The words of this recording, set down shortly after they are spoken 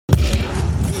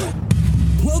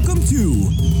Welcome to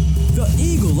the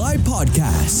Eagle Eye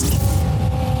Podcast,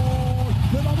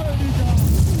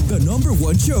 the number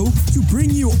one show to bring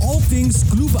you all things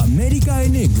Club America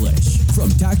in English, from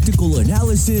tactical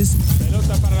analysis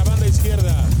Pelota para la banda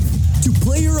izquierda. to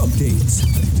player updates.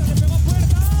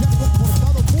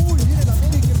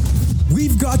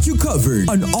 We've got you covered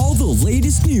on all the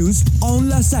latest news on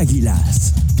Las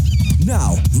Águilas.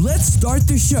 Now, let's start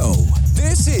the show.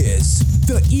 This is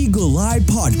the Eagle Eye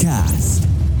Podcast.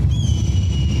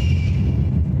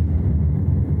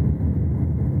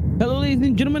 Hello, ladies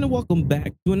and gentlemen, and welcome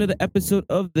back to another episode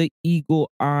of the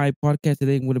Eagle Eye Podcast.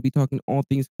 Today, I'm going to be talking all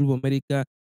things Club America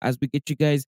as we get you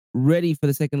guys ready for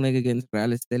the second leg against Real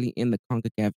Esteli in the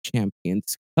CONCACAF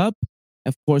Champions Cup.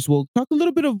 Of course, we'll talk a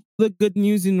little bit of the good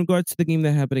news in regards to the game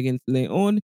that happened against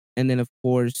León. And then, of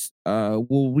course,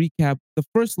 we'll recap the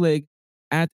first leg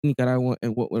at Nicaragua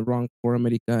and what went wrong for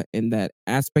America in that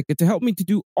aspect. And to help me to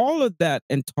do all of that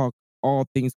and talk all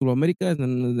things Club America,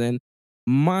 and then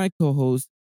my co-host,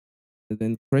 and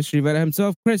then Chris Rivera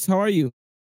himself. Chris, how are you?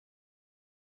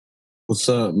 What's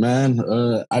up, man?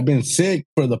 I've been sick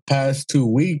for the past 2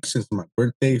 weeks since my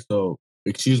birthday, so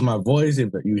excuse my voice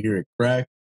if you hear it crack.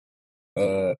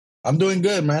 I'm doing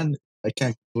good, man. I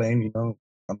can't complain, I'm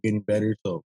getting better,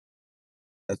 so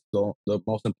that's the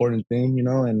most important thing,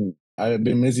 and I've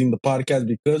been missing the podcast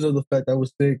because of the fact I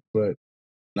was sick, but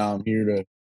now I'm here to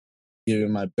give it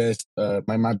my best,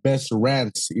 my best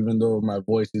rants, even though my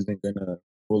voice isn't gonna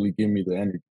fully give me the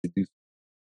energy to do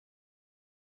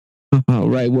so. All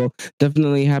right. Well,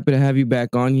 definitely happy to have you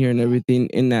back on here and everything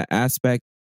in that aspect.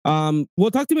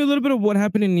 Well, talk to me a little bit of what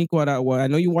happened in Nicaragua. I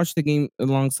know you watched the game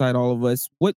alongside all of us.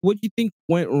 What do you think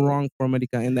went wrong for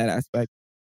America in that aspect?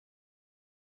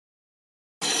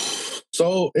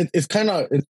 So it's kind of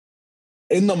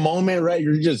in the moment, right?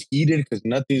 You're just heated because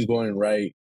nothing's going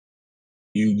right.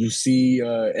 You see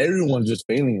everyone's just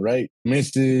failing, right?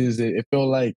 Misses. It felt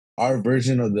like our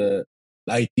version of the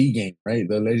IT game, right?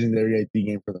 The legendary IT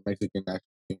game for the Mexican national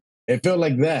team. It felt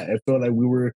like that. It felt like we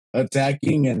were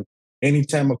attacking, and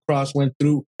anytime a cross went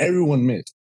through, everyone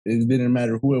missed. It didn't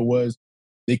matter who it was.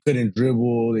 They couldn't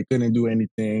dribble. They couldn't do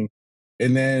anything.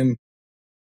 And then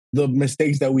the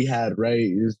mistakes that we had, right,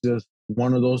 is just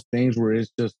one of those things where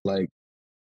it's just like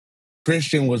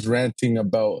Christian was ranting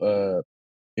about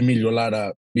Emilio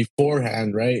Lara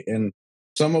beforehand, right? And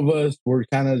some of us were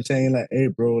kind of saying like, hey,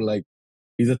 bro, like,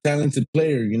 he's a talented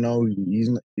player,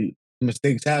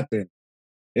 mistakes happen.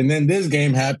 And then this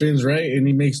game happens, right? And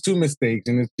he makes 2 mistakes.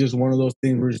 And it's just one of those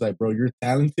things where it's like, bro, you're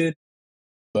talented,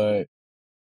 but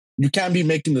you can't be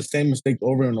making the same mistake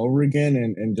over and over again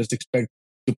and just expect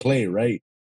to play, right?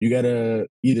 You got to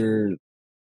either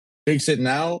fix it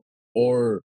now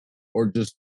or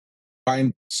just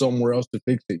find somewhere else to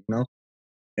fix it,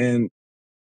 And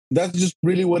that's just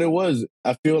really what it was.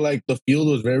 I feel like the field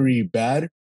was very bad.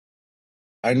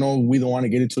 I know we don't want to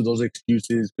get into those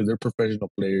excuses because they're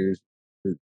professional players.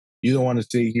 You don't want to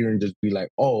sit here and just be like,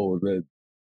 oh,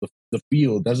 the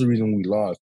field, that's the reason we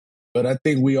lost. But I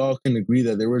think we all can agree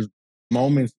that there was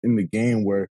moments in the game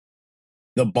where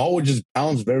the ball would just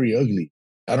bounce very ugly.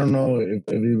 I don't know if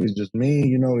it was just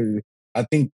me, I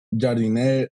think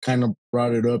Jardinet kind of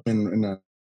brought it up in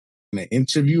an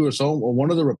interview or so. Or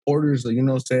one of the reporters,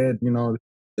 said,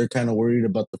 they're kind of worried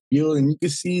about the field. And you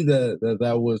could see that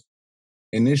was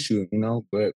an issue,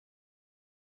 but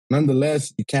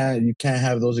nonetheless, you can't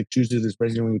have those excuses,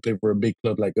 especially when you play for a big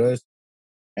club like us.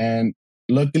 And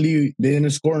luckily, they didn't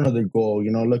score another goal.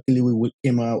 Luckily, we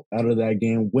came out of that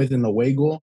game with an away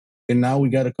goal, and now we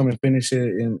got to come and finish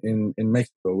it in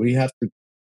Mexico. We have to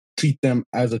treat them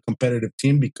as a competitive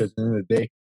team because at the end of the day,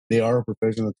 they are a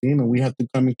professional team, and we have to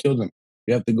come and kill them.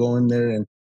 We have to go in there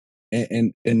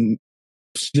and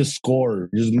just score.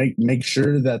 Just make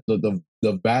sure that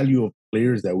the value of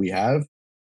players that we have,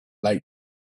 like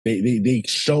they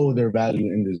show their value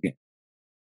in this game.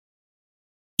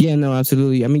 Yeah, no,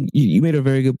 absolutely. I mean, you made a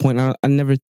very good point. I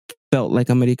never felt like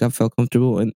America felt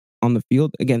comfortable on the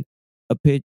field. Again, the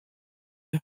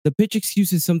pitch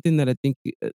excuse is something that I think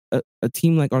a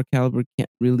team like our caliber can't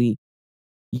really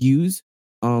use.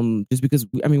 Just because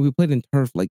we played in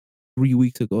turf like 3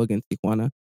 weeks ago against Tijuana,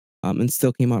 and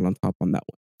still came out on top on that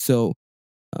one. So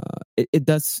it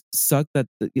does suck that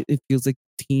it feels like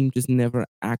the team just never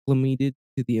acclimated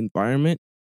to the environment.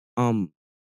 And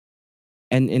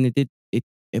it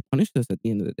punished us at the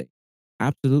end of the day.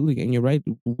 Absolutely, and you're right.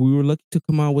 We were lucky to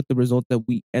come out with the result that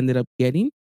we ended up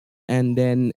getting, and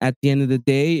then at the end of the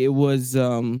day, it was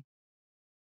for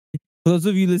those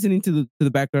of you listening to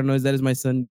the background noise, that is my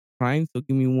son crying. So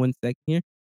give me 1 second here.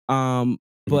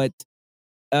 But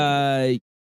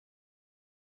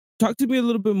talk to me a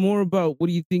little bit more about what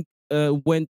do you think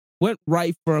went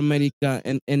right for America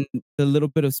and the little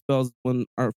bit of spells when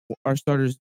our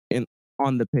starters in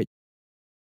on the pitch.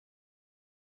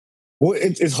 Well,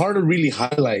 it's hard to really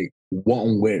highlight what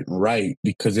went right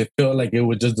because it felt like it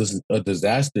was just a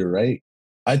disaster, right?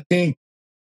 I think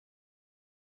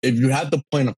if you had to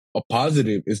point a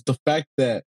positive, it's the fact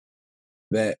that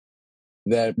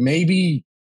that maybe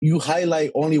you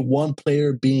highlight only one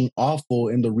player being awful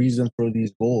and the reason for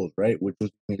these goals, right? Which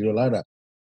was Miguel Lara.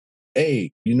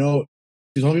 Hey, some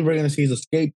people are gonna say he's a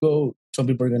scapegoat. Some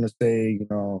people are gonna say,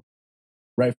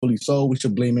 rightfully so, we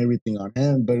should blame everything on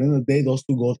him. But at the end of the day, those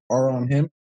two goals are on him.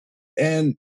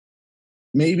 And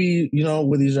maybe,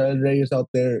 with Israel Reyes out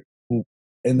there who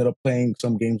ended up playing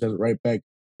some games as right back,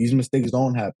 these mistakes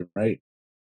don't happen, right?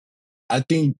 I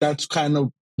think that's kind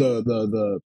of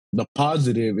the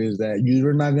positive is that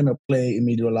you're not gonna play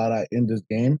Emilio Lara in this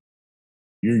game.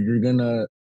 You're gonna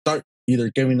start either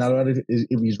Kevin Alvarez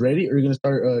if he's ready, or you're gonna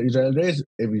start Israel Reyes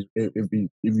if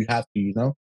you have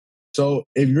to. So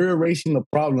if you're erasing the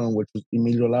problem, which was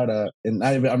Emilio Lara, and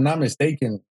I'm not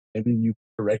mistaken, maybe you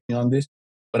correct me on this,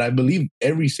 but I believe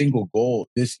every single goal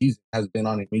this season has been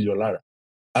on Emilio Lara.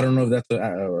 I don't know if that's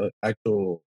an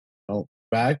actual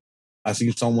fact. I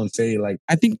see someone say like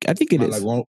I think it is.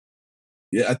 Malagon.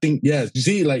 Yeah, I think yes. You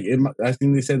see, like I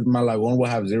think they said Malagon will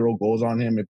have 0 goals on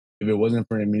him if it wasn't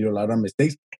for Emilio Lara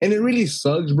mistakes, and it really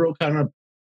sucks, bro. Kind of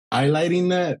highlighting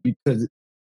that because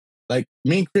like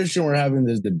me and Christian were having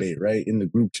this debate, right? In the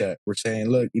group chat. We're saying,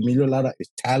 look, Emilio Lara is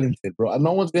talented, bro.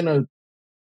 No one's gonna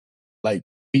like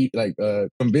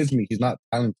convince me he's not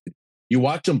talented. You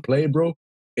watch him play, bro,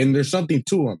 and there's something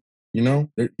to him,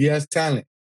 he has talent.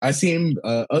 I see him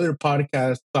other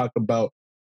podcasts talk about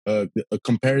a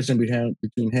comparison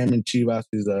between him and Chivas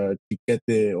is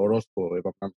Chiquete Orozco, if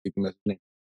I'm not mistaken, that's his name.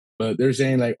 But they're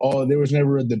saying like, oh, there was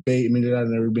never a debate. Emilio Lara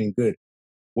never been good.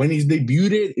 When he's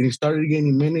debuted and he started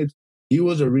getting minutes, he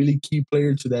was a really key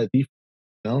player to that defense.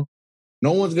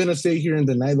 No one's gonna sit here and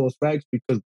deny those facts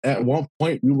because at one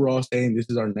point we were all saying this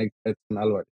is our next Edson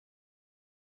Alvarez.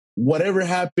 Whatever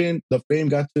happened, the fame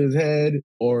got to his head,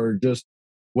 or just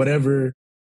whatever.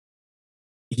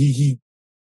 He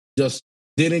just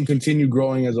didn't continue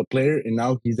growing as a player, and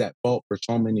now he's at fault for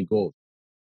so many goals.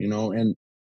 And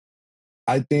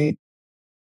I think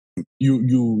you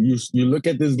look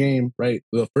at this game, right,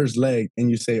 the first leg,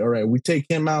 and you say, all right, we take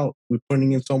him out, we're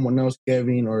putting in someone else,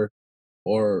 Kevin or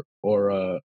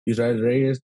Israel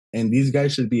Reyes, and these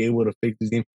guys should be able to fix this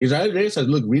game. Israel Reyes has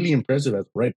looked really impressive as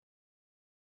right.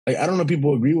 Like I don't know if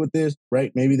people agree with this, right?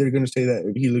 Maybe they're gonna say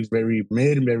that he looks very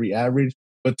mid, very average.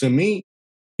 But to me,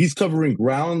 he's covering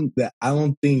ground that I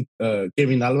don't think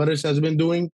Kevin Alvarez has been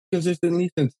doing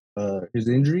consistently since his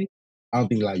injury. I don't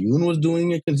think Layun was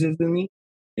doing it consistently.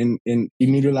 And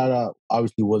Emilio Lara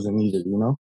obviously wasn't either.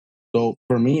 So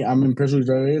for me, I'm impressed with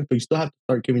Israel Reyes, but you still have to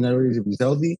start Kevin Alvarez if he's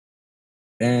healthy.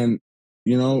 And,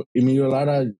 Emilio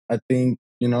Lara, I think,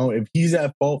 if he's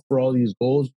at fault for all these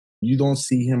goals, you don't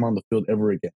see him on the field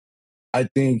ever again. I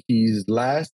think he's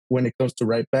last when it comes to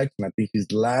right backs, and I think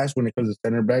he's last when it comes to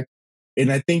center back.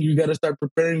 And I think you got to start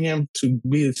preparing him to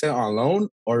be sent on loan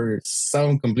or sell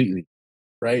him completely,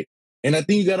 right? And I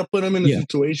think you got to put him in a Yeah.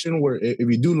 situation where if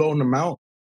you do loan him out,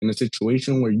 in a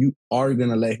situation where you are going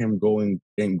to let him go and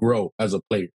grow as a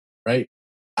player, right?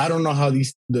 I don't know how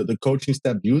the coaching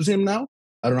staff views him now.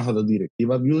 I don't know how the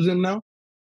directiva views him now.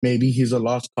 Maybe he's a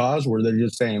lost cause where they're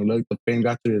just saying, look, the pain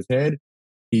got to his head.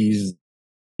 He's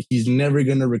never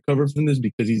going to recover from this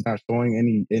because he's not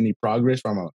showing any progress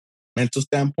from a mental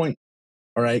standpoint.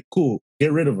 All right, cool.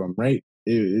 Get rid of him, right?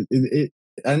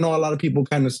 I know a lot of people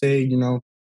kind of say,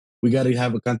 we got to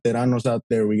have a canteranos out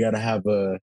there. We got to have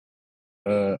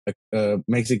a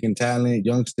Mexican talent,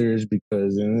 youngsters,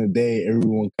 because in the end of the day,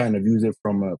 everyone kind of views it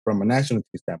from a national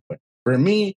team standpoint. For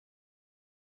me,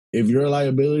 if you're a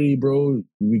liability, bro,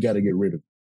 we got to get rid of him.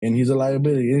 And he's a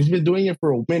liability. And he's been doing it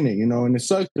for a minute, and it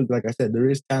sucks because, like I said, there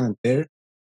is talent there,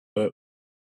 but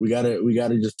we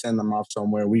gotta just send them off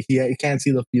somewhere. He can't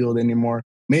see the field anymore.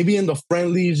 Maybe in the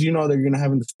friendlies, they're gonna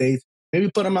have in the States.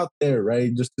 Maybe put him out there,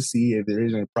 right, just to see if there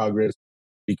is any progress,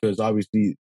 because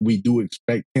obviously we do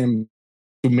expect him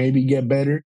to maybe get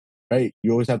better, right?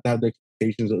 You always have to have the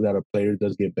expectations that a player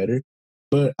does get better,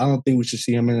 but I don't think we should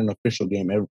see him in an official game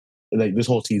ever, like this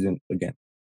whole season again.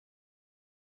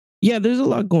 Yeah, there's a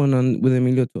lot going on with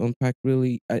Emilio to unpack,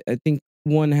 really. I think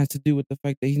one has to do with the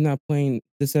fact that he's not playing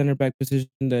the center back position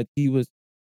that he was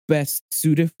best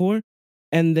suited for.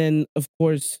 And then, of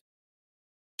course,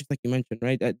 just like you mentioned,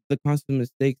 right? The constant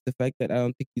mistakes, the fact that I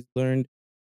don't think he's learned.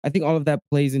 I think all of that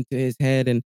plays into his head.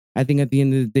 And I think at the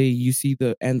end of the day, you see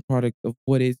the end product of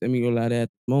what is Emilio Lara at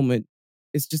the moment.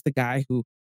 It's just a guy who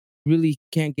really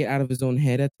can't get out of his own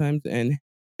head at times, and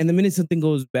the minute something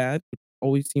goes bad, which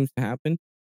always seems to happen,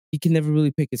 he can never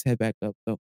really pick his head back up.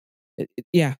 So,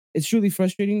 yeah, it's really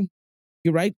frustrating.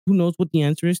 You're right. Who knows what the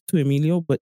answer is to Emilio?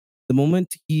 But the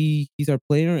moment he's our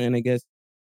player, and I guess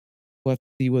we'll have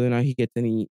to see whether or not he gets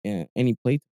any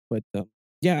play. But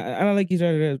yeah, I like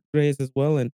Israel Reyes as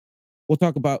well, and we'll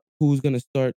talk about who's gonna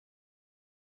start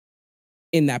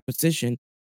in that position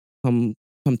come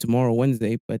come tomorrow,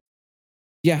 Wednesday. But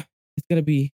yeah, it's gonna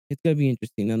be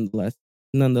interesting nonetheless.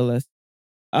 Nonetheless,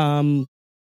 um,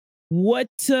 what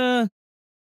what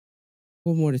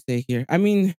more to say here? I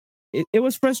mean, it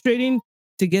was frustrating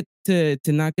to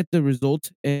not get the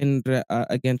result in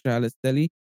against Real Esteli.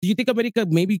 Do you think America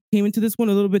maybe came into this one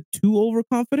a little bit too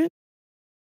overconfident?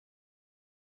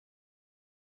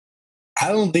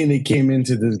 I don't think they came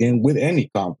into this game with any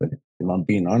confidence, if I'm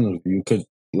being honest with you, because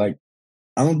like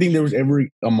I don't think there was ever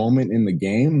a moment in the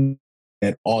game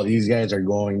that all these guys are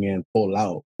going in full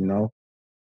out. You know,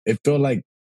 it felt like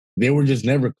they were just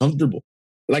never comfortable.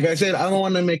 Like I said, I don't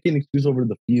want to make an excuse over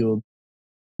the field,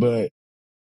 but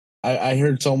I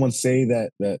heard someone say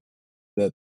that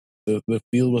the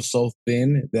field was so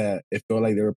thin that it felt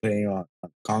like they were playing on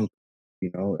concrete.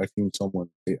 You know, I seen someone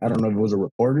say, I don't know if it was a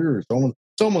reporter or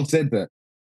someone said that.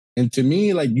 And to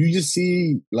me, like you just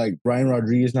see like Brian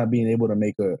Rodriguez not being able to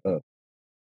make a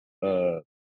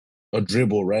a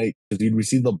dribble, right? Because he'd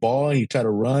receive the ball, and he'd try to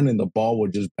run, and the ball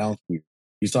would just bounce weird.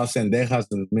 You saw Sendejas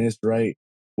miss, right?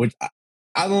 Which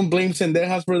I don't blame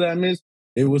Sendejas for that miss.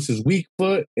 It was his weak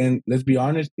foot, and let's be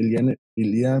honest,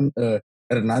 Ilian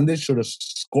Hernandez should have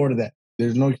scored that.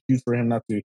 There's no excuse for him not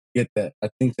to get that. I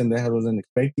think Sendejas wasn't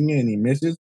expecting it, and he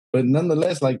misses. But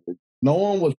nonetheless, like no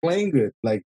one was playing good.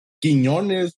 Like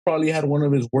Quiñones probably had one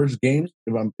of his worst games,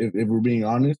 if we're being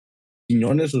honest.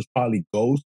 Quiñones was probably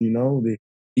ghost. You know,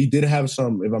 he did have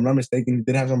some, if I'm not mistaken, he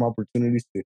did have some opportunities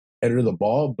to header the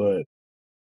ball, but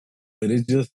it's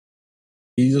just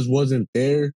he just wasn't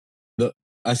there. The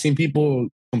I seen people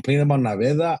complain about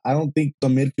Naveda. I don't think the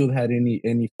midfield had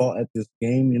any fault at this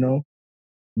game, you know,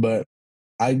 but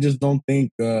I just don't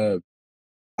think I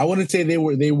wouldn't say they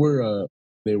were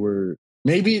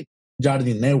maybe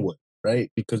Jardine would,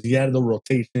 right? Because he had the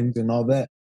rotations and all that.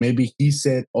 Maybe he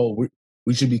said, "Oh,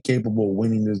 we should be capable of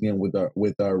winning this game with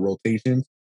our rotations."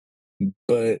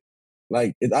 But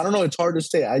like I don't know, it's hard to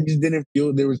say. I just didn't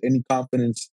feel there was any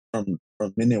confidence from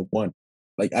minute one.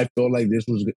 Like I felt like this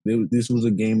was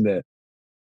a game that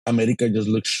America just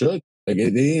looked shook. Like they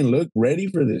didn't look ready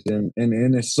for this, and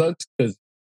it sucks because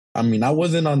I mean I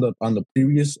wasn't on the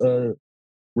previous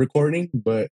recording,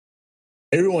 but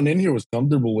everyone in here was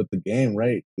comfortable with the game,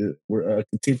 right? We're a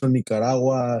team from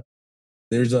Nicaragua.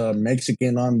 There's a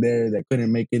Mexican on there that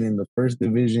couldn't make it in the first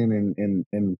division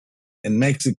in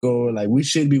Mexico. Like we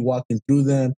should be walking through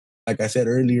them. Like I said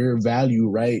earlier, value,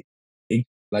 right?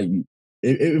 Like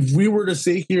if we were to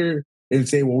sit here and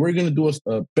say, well, we're gonna do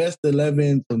a best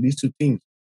 11 from these two teams,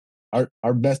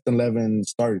 our best 11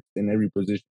 starts in every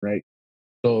position, right?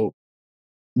 So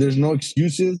there's no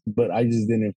excuses, but I just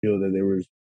didn't feel that there was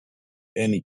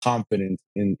any confidence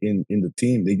in the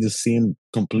team. They just seemed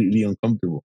completely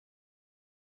uncomfortable.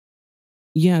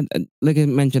 Yeah, like I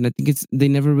mentioned, I think it's they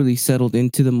never really settled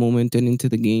into the moment and into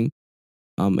the game.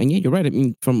 And yeah, you're right. I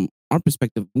mean, from our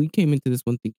perspective, we came into this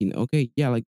one thinking, okay, yeah,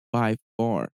 like by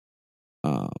far,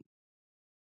 um,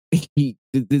 this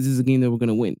is a game that we're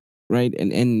gonna win, right?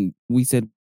 And we said,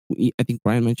 I think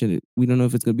Brian mentioned it. We don't know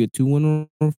if it's gonna be a 2-1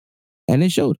 and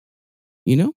it showed,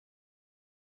 you know.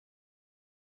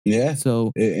 Yeah,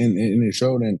 So and it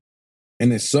showed, and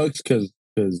it sucks because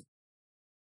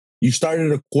you started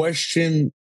to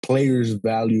question players'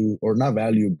 value or not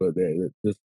value, but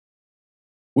just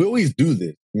we always do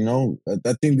this, you know.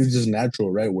 I think this is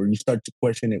natural, right? Where you start to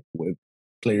question it with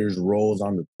players' roles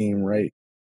on the team, right?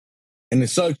 And it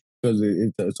sucks because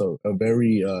it's a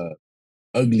very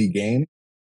ugly game,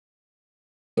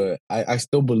 but I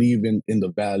still believe in the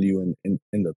value and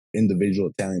in the individual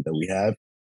talent that we have.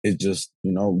 It's just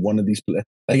you know one of these like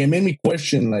it made me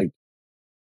question like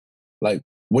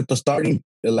with the starting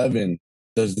 11,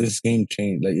 does this game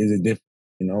change? Like, is it different?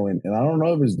 You know, and I don't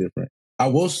know if it's different. I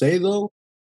will say though,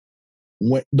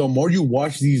 when the more you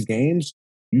watch these games,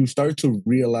 you start to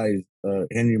realize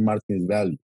Henry Martin's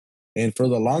value. And for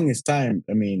the longest time,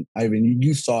 I mean, Ivan,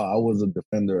 you saw I was a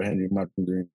defender of Henry Martin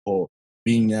during the whole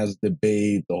Viñas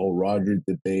debate, the whole Roger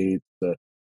debate.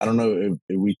 I don't know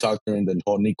if we talked during the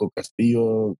whole Nico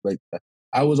Castillo. Like,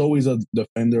 I was always a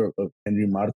defender of Henry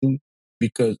Martin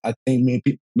because I think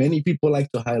many people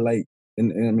like to highlight,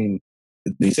 and I mean,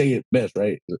 they say it best,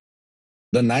 right?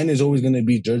 The 9 is always going to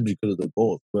be judged because of the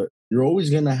goals, but you're always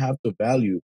going to have to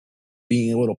value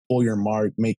being able to pull your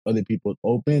mark, make other people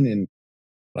open, and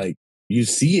like you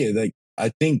see it. Like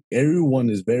I think everyone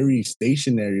is very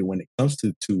stationary when it comes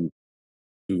to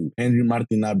Henry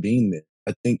Martin not being there.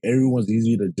 I think everyone's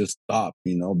easy to just stop,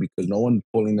 because no one's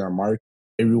pulling their mark.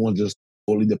 Everyone's just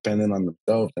fully dependent on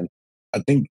themselves, and I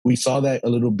think we saw that a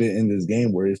little bit in this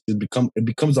game where it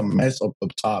becomes a mess up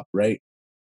top, right?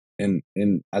 And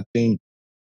I think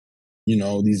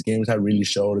these games have really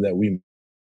showed that we.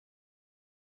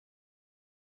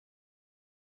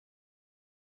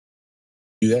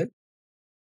 You there?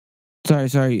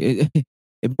 Sorry.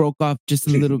 It broke off just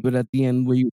a little bit at the end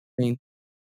where you were saying.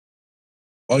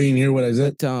 Oh, you didn't hear what I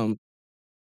said? But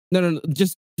no,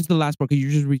 just the last part. Could you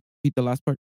just repeat the last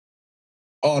part?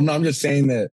 Oh no, I'm just saying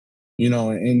that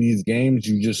in these games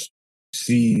you just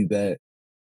see that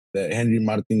Henry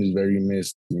Martin is very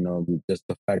missed. Just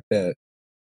the fact that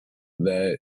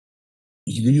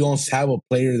you don't have a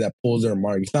player that pulls their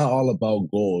mark. It's not all about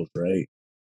goals, right?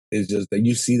 It's just that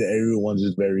you see that everyone's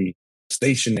just very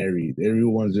stationary.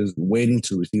 Everyone's just waiting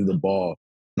to receive the ball.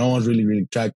 No one's really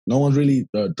track. No one's really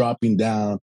dropping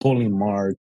down, pulling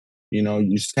mark. You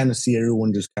just kind of see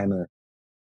everyone just kind of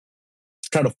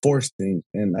try to force things.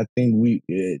 And I think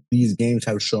these games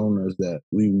have shown us that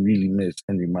we really miss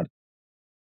Henry Martin.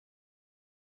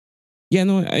 Yeah,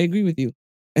 no, I agree with you,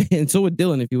 and so would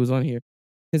Dylan if he was on here,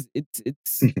 because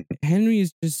it's Henry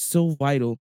is just so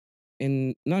vital,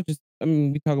 and not just. I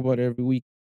mean, we talk about it every week,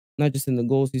 not just in the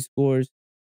goals he scores,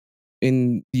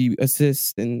 in the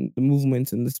assists and the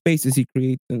movements and the spaces he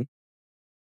creates. And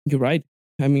you're right.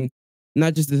 I mean,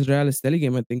 not just this Real Esteli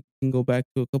game. I think you can go back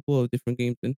to a couple of different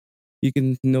games and you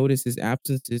can notice his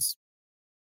absence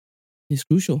is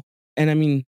crucial. And I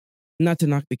mean, not to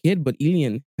knock the kid, but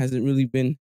Ilian hasn't really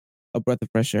been a breath of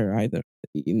fresh air either.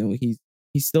 He's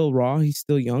still raw, he's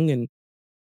still young, and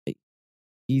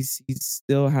he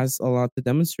still has a lot to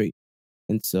demonstrate.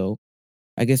 And so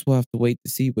I guess we'll have to wait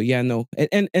to see. But yeah, no,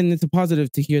 and it's a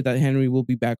positive to hear that Henry will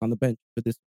be back on the bench for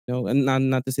this. And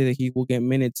not to say that he will get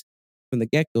minutes from the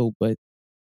get go, but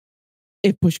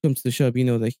if push comes to shove,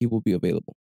 that he will be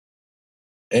available.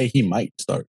 Hey, he might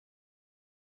start.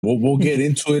 We'll get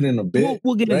into it in a bit.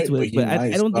 We'll get right? into it, but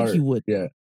I don't think he would. Yeah.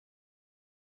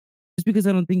 Just because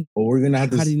I don't think. Well, we're gonna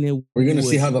have to. We're gonna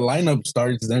see how the lineup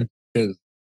starts then, because.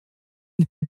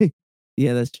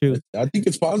 Yeah, that's true. I think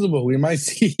it's possible we might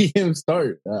see him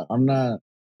start. I'm not.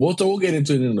 We'll get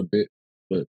into it in a bit,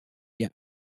 but yeah.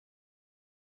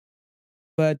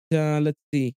 But let's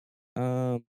see.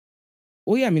 Well,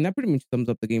 yeah, I mean that pretty much sums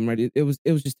up the game, right? It was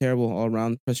just terrible all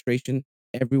around, frustration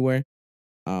everywhere.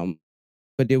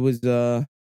 But it was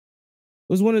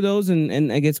one of those,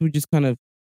 and I guess we just kind of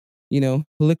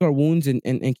lick our wounds and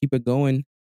keep it going.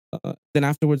 Then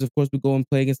afterwards, of course, we go and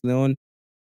play against Leon.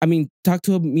 I mean, talk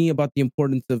to me about the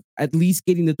importance of at least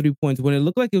getting the 3 points when it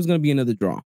looked like it was going to be another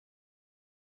draw.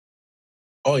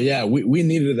 Oh yeah, we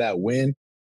needed that win.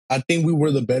 I think we were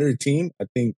the better team. I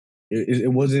think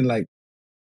it wasn't like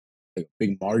a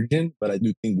big margin, but I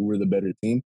do think we were the better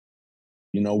team.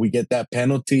 We get that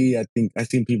penalty. I think I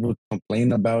seen people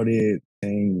complain about it,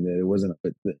 saying that it wasn't a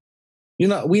fit.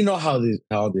 We know how this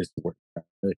works.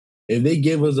 Right? If they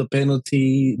give us a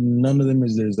penalty, none of them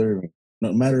is deserving,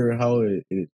 no matter how it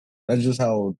is. That's just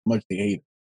how much they hate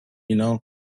it.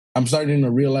 I'm starting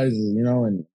to realize,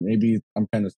 and maybe I'm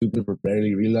kind of stupid for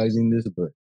barely realizing this,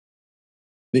 but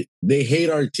they hate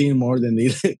our team more than they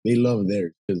they love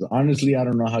theirs. Because honestly, I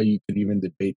don't know how you could even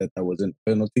debate that wasn't a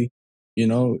penalty.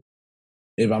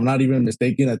 If I'm not even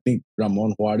mistaken, I think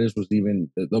Ramon Juarez was even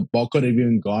the ball could have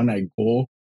even gone at goal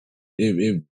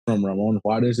if from Ramon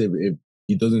Juarez if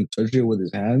he doesn't touch it with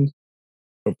his hands.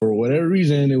 But for whatever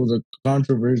reason, it was a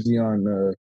controversy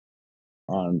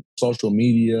on social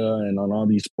media and on all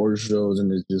these sports shows,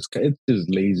 and it's just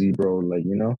lazy, bro.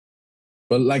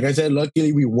 But like I said,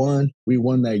 luckily we won. We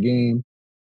won that game.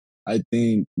 I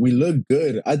think we look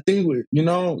good. I think you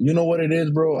know what it is,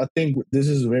 bro. I think this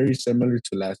is very similar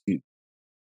to last season,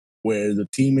 where the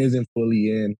team isn't fully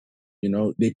in.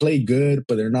 They play good,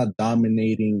 but they're not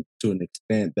dominating to an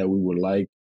extent that we would like.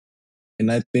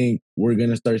 And I think we're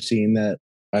gonna start seeing that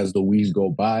as the weeks go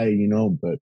by.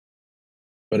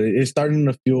 But it's starting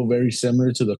to feel very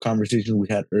similar to the conversation we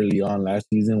had early on last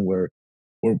season, where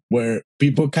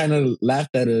people kind of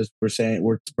laughed at us for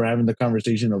having the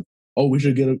conversation of, oh, we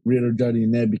should get rid of Johnny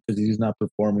Ned because he's not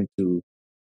performing to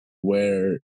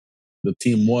where the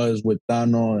team was with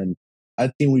Tano. And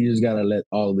I think we just gotta let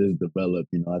all this develop.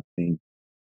 I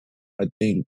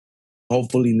think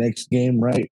hopefully next game,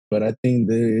 right? but I think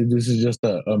this is just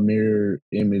a mirror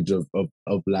image of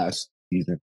last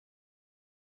season.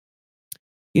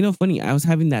 You know, funny, I was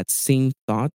having that same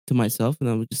thought to myself, and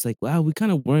I was just like, wow, we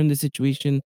kind of were in this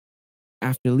situation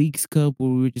after Leagues Cup where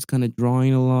we were just kind of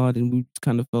drawing a lot, and we just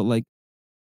kind of felt like,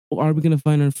 well, are we going to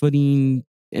find our footing?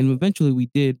 And eventually we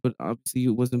did, but obviously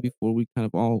it wasn't before we kind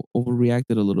of all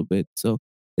overreacted a little bit. So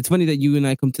it's funny that you and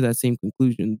I come to that same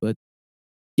conclusion. But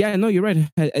yeah, no, you're right.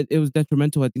 It was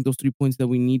detrimental. I think those 3 points that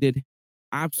we needed,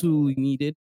 absolutely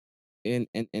needed, and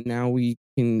now we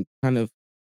can kind of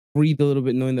breathe a little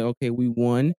bit, knowing that okay, we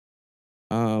won.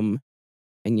 Um,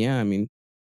 and yeah, I mean,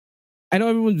 I know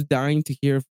everyone's dying to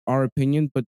hear our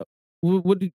opinion, but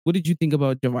what did you think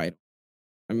about Javito?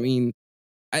 I mean,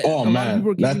 Oh a lot of man,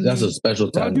 people are giving that's a him. special A lot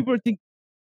of talent. people are thinking.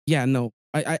 Yeah, no,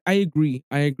 I agree.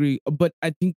 I agree. But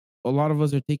I think a lot of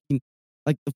us are taking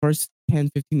like the first 10,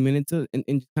 15 minutes and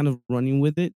just kind of running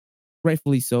with it,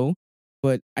 rightfully so.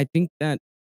 But I think that,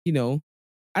 you know,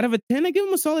 out of a 10, I give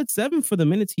him a solid 7 for the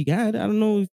minutes he had. I don't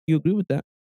know if you agree with that.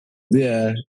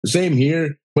 Yeah, same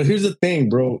here. But here's the thing,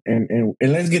 bro, and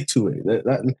let's get to it.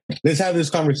 Let's have this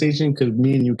conversation because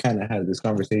me and you kind of had this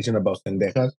conversation about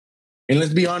Sendejas. And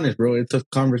let's be honest, bro, it's a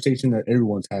conversation that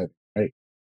everyone's having, right?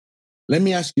 Let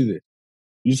me ask you this.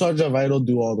 You saw Javito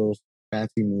do all those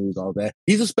fancy moves, all that.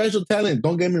 He's a special talent.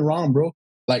 Don't get me wrong, bro.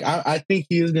 Like, I think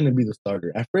he is going to be the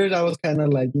starter. At first, I was kind of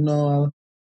like,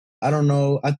 I don't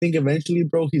know. I think eventually,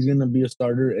 bro, he's going to be a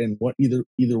starter and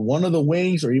either one of the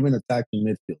wings or even attacking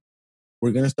midfield.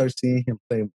 We're going to start seeing him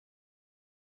play.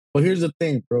 But here's the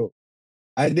thing, bro.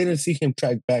 I didn't see him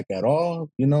track back at all.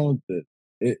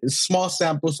 It's small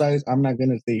sample size. I'm not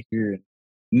gonna say here and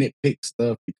nitpick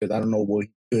stuff because I don't know what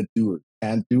he could do or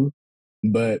can't do.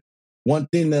 But one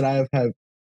thing that I have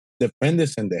defended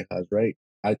Sendejas, right?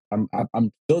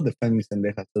 I'm still defending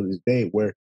Sendejas to this day,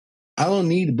 where I don't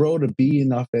need bro to be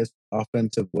an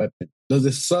offensive weapon. Does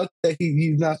it suck that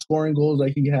he's not scoring goals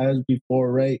like he has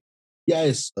before, right? Yeah,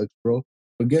 it sucks, bro.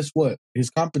 But guess what?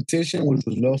 His competition, which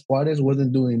was Leo Suarez,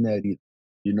 wasn't doing that either.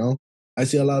 You know? I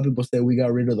see a lot of people say we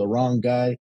got rid of the wrong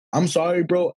guy. I'm sorry,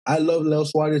 bro. I love Leo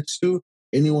Suarez too.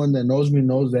 Anyone that knows me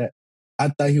knows that I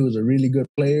thought he was a really good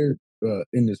player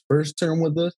in his first term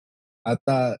with us. I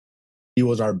thought he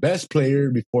was our best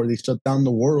player before they shut down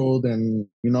the world. And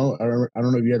I don't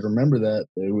know if you guys remember that.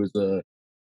 It was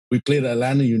we played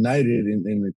Atlanta United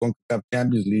in the CONCACAF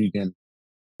Champions League, and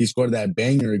he scored that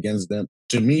banger against them.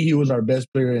 To me, he was our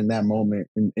best player in that moment.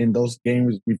 In those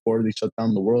games before they shut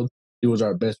down the world, he was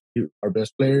our best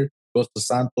player. Goes to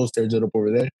Santos, tears it up over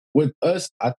there. With us,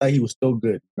 I thought he was still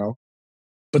good,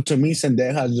 But to me,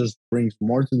 Sendejas just brings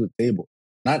more to the table.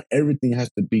 Not everything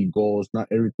has to be goals. Not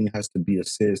everything has to be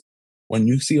assists. When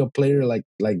you see a player like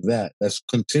that, that's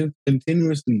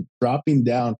continuously dropping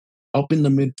down, helping the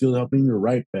midfield, helping your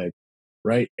right back,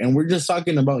 right? And we're just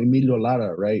talking about Emilio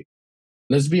Lara, right?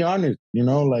 Let's be honest,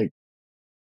 like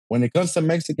when it comes to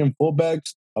Mexican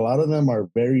fullbacks, a lot of them are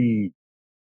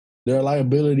they're a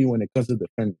liability when it comes to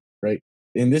defending, right?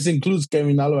 And this includes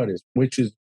Kevin Alvarez, which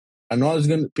is I know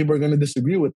people are gonna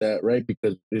disagree with that, right?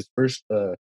 Because his first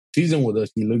season with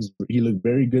us, he looked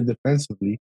very good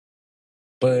defensively.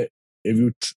 But if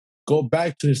you go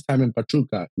back to his time in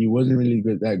Pachuca, he wasn't really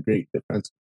that great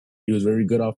defensively. He was very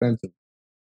good offensively.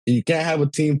 And you can't have a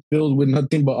team filled with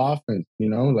nothing but offense.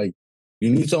 Like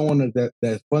you need someone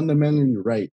that's fundamentally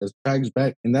right, that tracks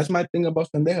back. And that's my thing about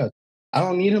Sendejas. I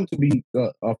don't need him to be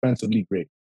offensively great.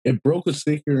 It broke a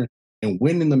sticker and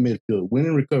win in the midfield, win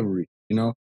in recovery.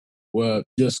 Were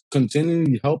just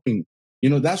continually helping.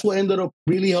 That's what ended up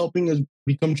really helping us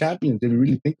become champions, if you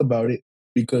really think about it.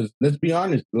 Because let's be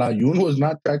honest, La Yun was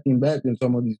not tracking back in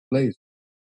some of these plays.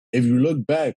 If you look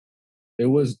back, it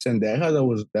was Sendeja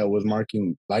that was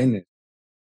marking Linus.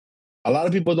 A lot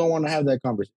of people don't want to have that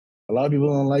conversation. A lot of people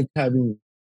don't like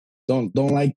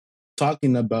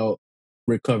talking about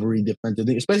recovery defensive,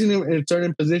 especially in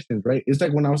certain positions, right? It's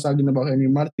like when I was talking about Henry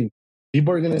Martin.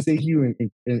 People are gonna say you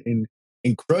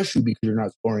and crush you because you're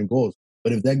not scoring goals.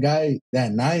 But if that guy,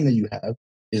 that nine that you have,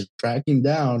 is tracking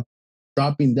down,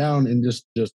 dropping down, and just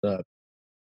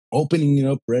opening it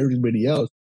up for everybody else,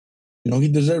 he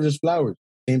deserves his flowers.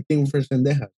 Same thing for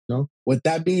Sendeja. With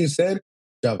that being said,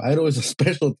 Javiro is a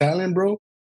special talent, bro.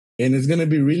 And it's gonna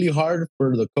be really hard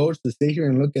for the coach to sit here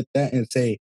and look at that and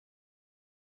say,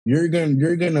 you're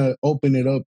gonna open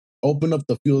up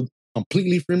the field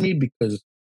completely for me because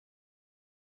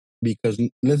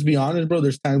let's be honest, bro.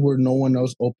 There's times where no one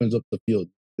else opens up the field.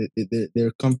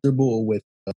 They're comfortable with.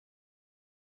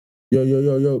 Yo, yo,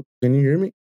 yo, yo. Can you hear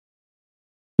me?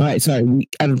 All right, sorry.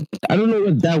 I don't know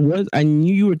what that was. I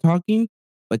knew you were talking,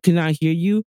 but could not hear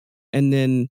you. And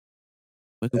then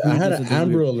My I computer had did an something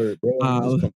Amber weird. Alert, bro, and it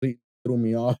just Um, completely threw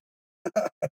me off.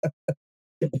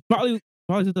 probably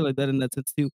something like that in that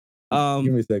sense too. Um,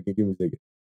 Give me a second. Give me a second.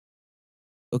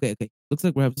 okay. Looks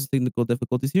like we're having some technical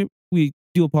difficulties here. We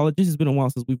do apologize. It's been a while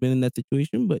since we've been in that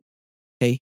situation, but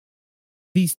hey,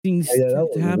 these things Yeah, that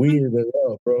tend to was happen. weird as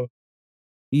well, bro.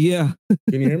 Yeah,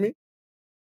 Can you hear me?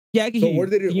 yeah, I can So hear you.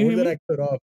 Can you where hear did me? I cut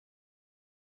off?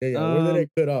 Yeah. Where did I Um,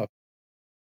 cut off?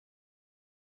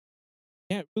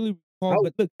 can't really recall, How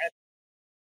but look,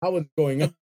 how was going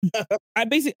on? I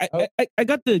basically How- I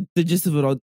got the gist of it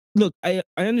all. Look, I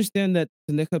understand that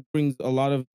Seneca brings a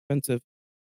lot of defensive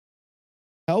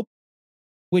help,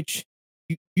 which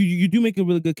you do make a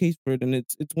really good case for it, and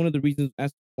it's one of the reasons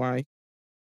as to why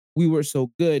we were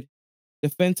so good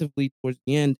defensively towards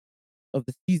the end of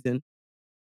the season.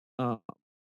 Uh,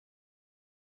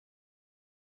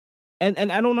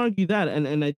 and I don't argue that,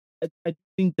 and I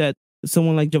think that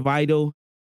someone like Javito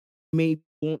maybe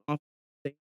won't offer the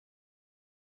same,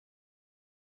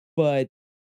 but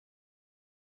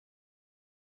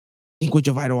I think what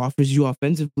Javito offers you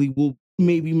offensively will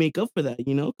maybe make up for that,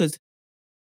 because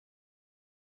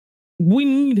we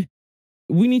need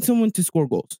we need someone to score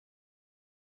goals.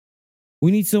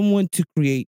 We need someone to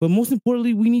create, but most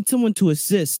importantly, we need someone to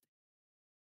assist.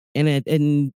 And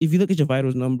if you look at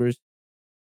Javito's numbers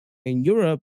in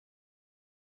Europe,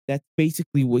 that's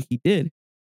basically what he did.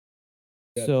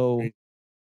 Yeah, So crazy.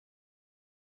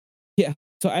 yeah,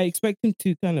 so I expect him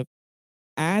to kind of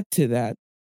add to that,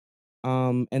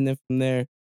 and then from there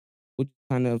we'll just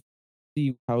kind of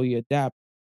see how he adapts.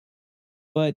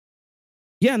 But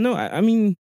yeah, no, I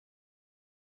mean,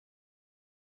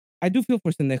 I do feel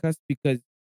for Sendejas because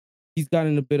he's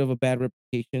gotten a bit of a bad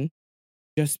reputation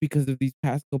just because of these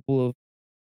past couple of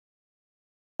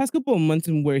months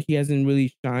in where he hasn't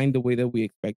really shined the way that we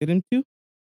expected him to.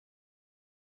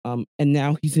 And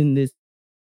now he's in this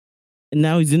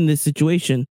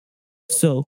situation.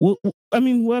 So I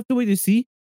mean, we'll have to wait to see.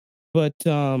 But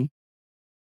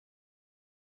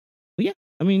yeah,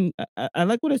 I mean, I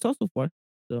like what I saw so far.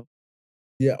 So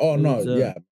Yeah. Oh it no. was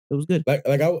Yeah. it was good.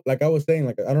 Like I was saying,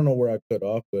 like I don't know where I cut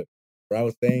off, but where I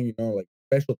was saying, like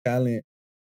special talent.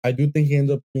 I do think he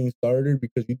ends up being started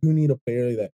because you do need a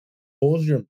player that pulls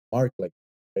your mark, like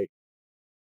right.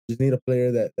 You just need a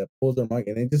player that pulls their mark,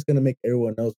 and it's just gonna make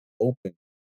everyone else open.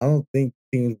 I don't think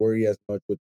teams worry as much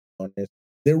with on this.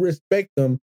 They respect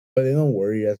them, but they don't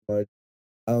worry as much.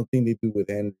 I don't think they do with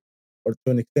Henry, or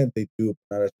to an extent they do,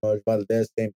 but not as much. Valdez,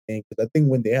 same thing. Because I think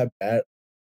when they have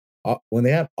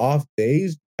off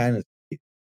days, kind of,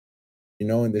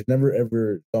 and there's never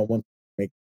ever someone to make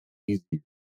it easy,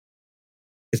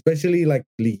 especially like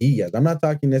liguillas. I'm not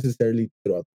talking necessarily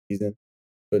throughout the season,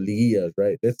 but liguillas,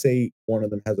 right? Let's say one of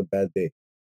them has a bad day.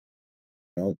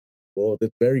 Well,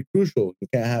 that's very crucial. You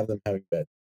can't have them having bad.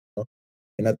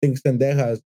 And I think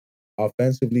Sendejas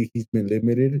offensively, he's been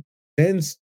limited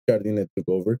since Jardine took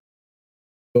over.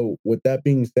 So with that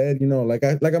being said,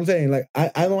 I'm saying, like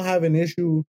I don't have an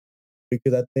issue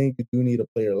because I think you do need a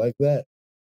player like that.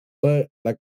 But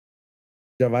like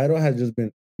Javairo has just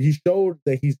been he showed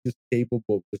that he's just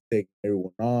capable of just taking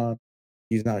everyone on.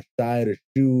 He's not shy to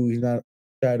shoot. He's not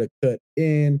shy to cut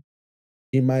in.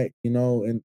 He might,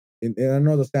 and I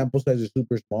know the sample size is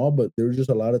super small, but there's just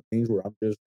a lot of things where I'm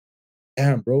just,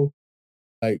 damn, bro.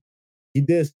 Like he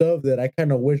did stuff that I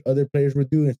kind of wish other players would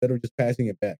do instead of just passing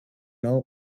it back. You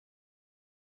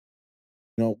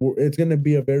know, it's gonna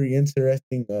be a very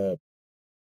interesting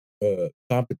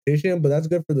competition, but that's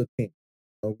good for the team.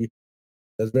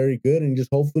 That's very good, and just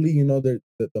hopefully, the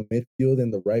midfield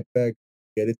and the right back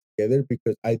get it together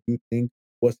because I do think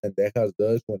what Sendejas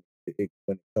does when it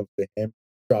comes to him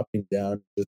dropping down,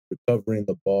 just recovering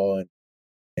the ball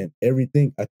and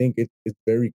everything, I think it's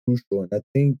very crucial, and I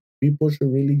think people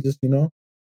should really just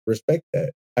respect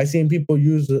that. I seen people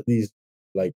use these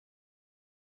like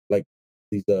like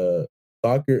these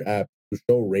soccer apps to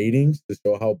show ratings to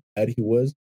show how bad he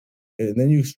was. And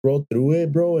then you scroll through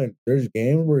it, bro, and there's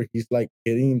games where he's like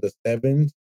hitting the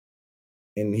sevens,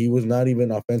 and he was not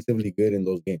even offensively good in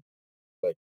those games.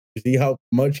 Like you see how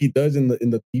much he does in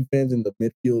the defense in the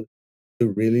midfield to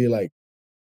really like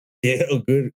get a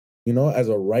good, as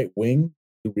a right wing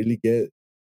to really get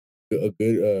a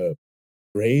good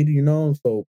grade,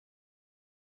 So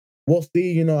we'll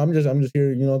see. I'm just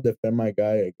here, defend my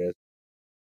guy. I guess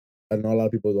I know a lot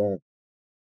of people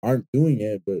aren't doing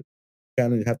it, but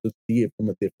kind of have to see it from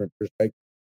a different perspective.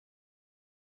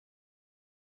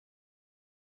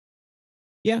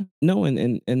 Yeah, no,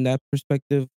 and that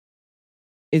perspective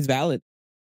is valid.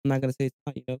 I'm not gonna say it's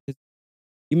not, because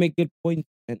you make good points,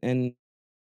 and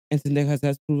Sendejas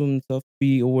has proven himself to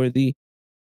be a worthy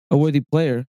a worthy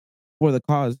player for the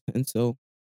cause, and so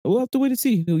we'll have to wait to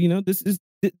see.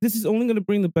 This is only going to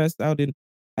bring the best out in,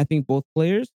 I think, both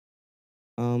players.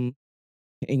 Um,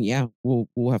 and yeah, we'll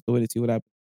have to wait to see what happens.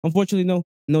 Unfortunately,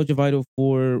 no Javito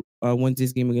for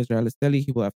Wednesday's game against Real Esteli.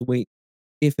 He will have to wait.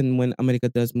 If and when America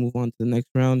does move on to the next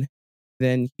round,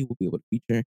 then he will be able to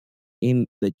feature in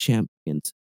the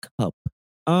Champions Cup.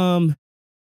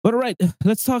 But all right,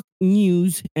 let's talk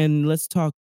news and let's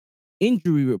talk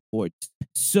injury reports.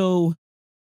 So,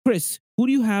 Chris, who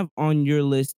do you have on your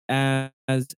list as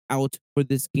out for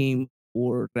this game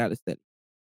for Real Esteli?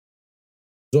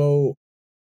 So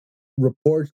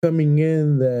reports coming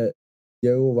in that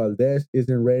Diego Valdez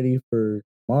isn't ready for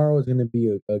tomorrow. It's going to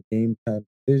be a game time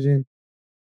decision.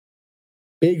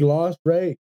 Big loss,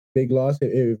 right? Big loss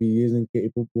if he isn't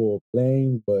capable of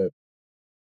playing, but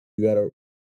you got to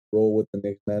roll with the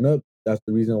next man up. That's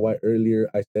the reason why earlier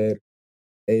I said,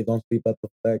 hey, don't sleep at the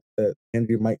fact that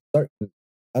Henry might start.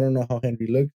 I don't know how Henry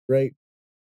looks, right?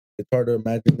 It's hard to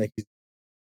imagine that he's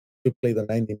to play the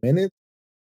 90 minutes,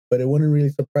 but it wouldn't really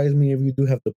surprise me if you do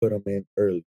have to put him in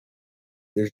early.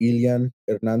 There's Ilian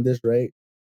Hernandez, right?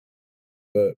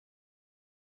 But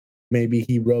maybe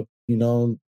he rubbed,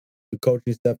 the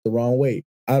coaching staff the wrong way.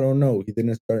 I don't know. He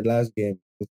didn't start last game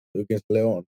against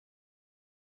Leon.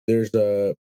 There's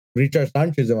Richard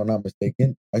Sanchez, if I'm not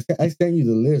mistaken. I sent you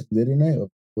the list, didn't I? Of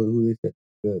who they said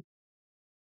good.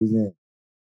 His name.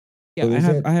 Yeah, So they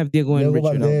said I have Diego and Diego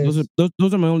Richard out. Valdez.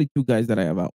 Those are my only two guys that I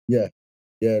have out. Yeah,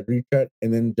 Richard,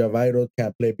 and then Javairo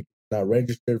can't play because he's not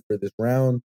registered for this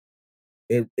round.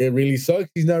 It really sucks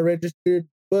he's not registered,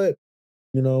 but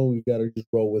we gotta just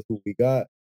roll with who we got,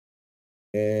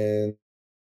 and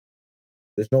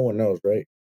there's no one else, right?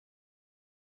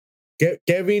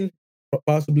 Kevin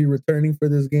possibly returning for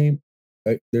this game.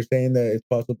 They're saying that it's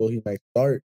possible he might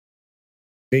start.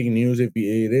 Big news if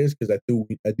it is, because I do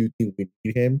think we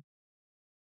need him.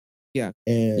 Yeah,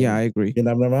 yeah, I And agree. and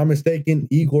if I'm not mistaken,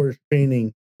 Igor's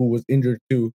training, who was injured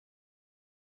too.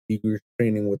 Igor's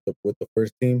training with the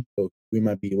first team, so we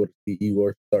might be able to see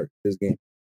Igor start this game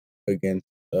against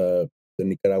the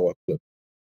Nicaragua club.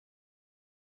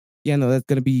 Yeah, no, that's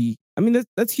gonna be. I mean,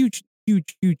 that's huge,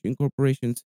 huge, huge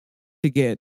incorporations to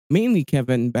get mainly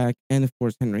Kevin back and of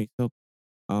course Henry. So,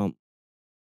 um,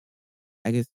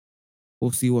 I guess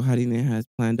we'll see what Harine has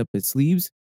planned up his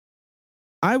sleeves.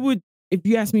 I would, if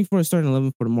you ask me for a starting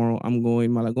 11 for tomorrow, I'm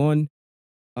going Malagon.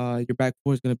 Your back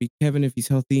four is gonna be Kevin if he's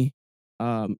healthy,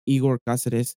 Igor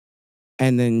Cáceres,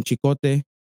 and then Chicote,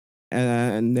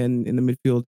 and then in the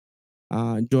midfield,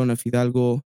 Jonah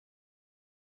Fidalgo,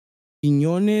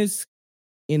 Quiñones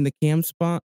in the cam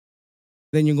spot.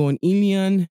 Then you're going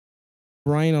Ilian,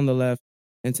 Brian on the left,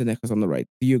 and Senejas on the right.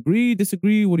 Do you agree?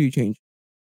 Disagree? What do you change?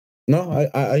 No,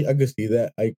 I could see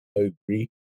that. I agree.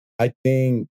 I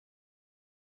think,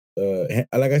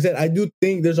 like I said, I do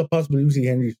think there's a possibility we see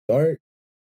Henry start,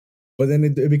 but then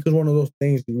it becomes one of those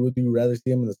things. Would you rather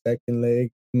see him in the second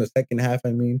leg, in the second half?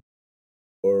 I mean,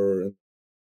 or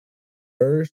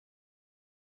first?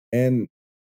 And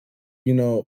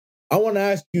I want to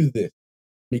ask you this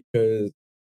because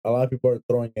a lot of people are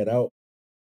throwing it out.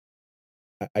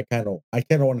 I kind of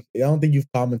want to. I don't think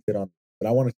you've commented on it, but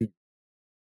I want to see.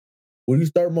 Will you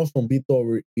start Mosombito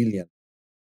over Ilian?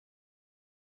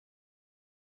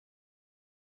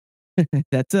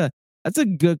 That's a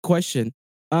good question.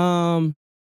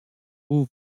 Oof.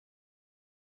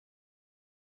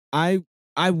 I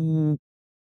I w-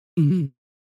 mhm.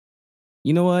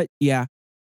 You know what? Yeah,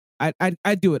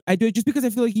 I do it. I do it just because I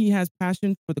feel like he has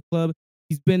passion for the club.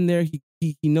 He's been there.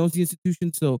 He knows the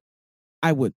institution. So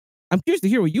I would. I'm curious to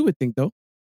hear what you would think, though.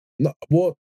 No,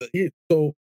 well,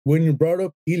 so when you brought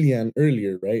up Ilian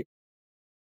earlier, right,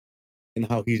 and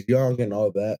how he's young and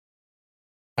all that,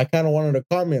 I kind of wanted to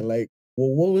comment like, well,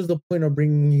 what was the point of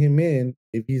bringing him in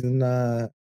if he's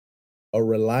not a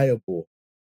reliable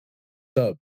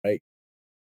sub, right?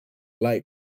 Like,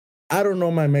 I don't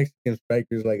know my Mexican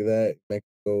strikers like that.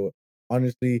 Mexico,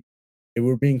 honestly, if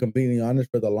we're being completely honest,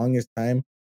 for the longest time,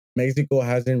 Mexico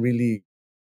hasn't really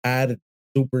had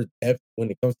super depth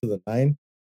when it comes to the nine.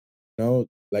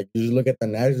 Like you just look at the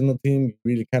national team, you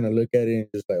really kind of look at it and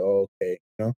just like, oh, okay.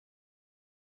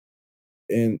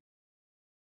 And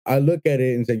I look at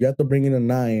it and say, you have to bring in a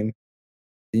nine,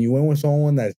 and you went with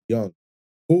someone that's young.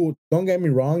 Who, don't get me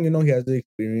wrong, he has the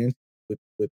experience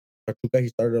with Pachuca. He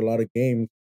started a lot of games,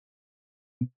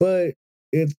 but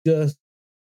it's just,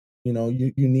 you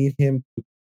need him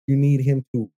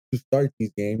to start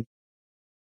these games.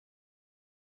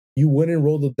 You wouldn't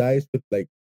roll the dice with like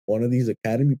one of these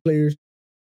academy players.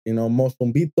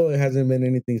 Mostombito, it hasn't been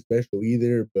anything special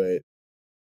either, but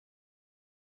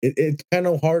it's kind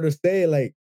of hard to say.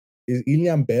 Like, is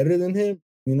Ilian better than him?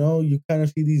 You know, you kind of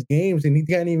see these games and he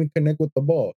can't even connect with the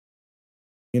ball.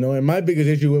 You know, and my biggest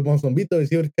issue with Monzonbito is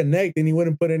he would connect and he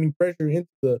wouldn't put any pressure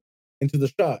into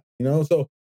the shot. You know, so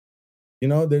you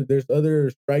know there's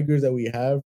other strikers that we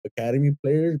have, academy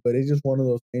players, but it's just one of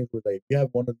those things where like if you have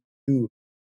one of the two,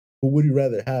 who would you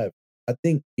rather have? I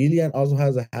think Ilian also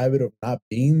has a habit of not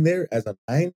being there as a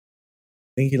nine.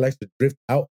 I think he likes to drift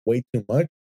out way too much.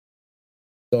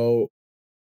 So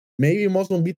maybe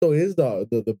Monzonbito is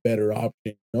the better option,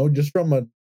 you know, just from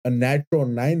a natural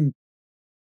nine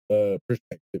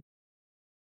perspective.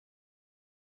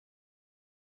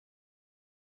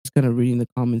 Just kind of reading the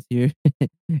comments here.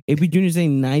 AP Junior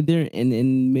saying neither, and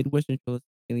in Midwestern shows,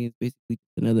 Aliens basically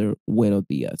just another Güero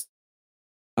Diaz.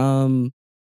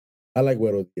 I like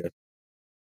Güero Diaz.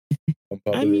 I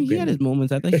Unpopular mean, he had his opinion.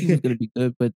 moments. I thought he was gonna be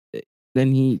good, but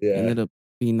then he Yeah, ended up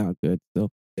being not good. So,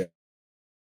 yeah.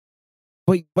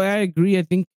 but I agree. I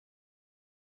think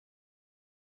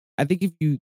if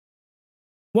you,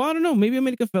 well, I don't know. Maybe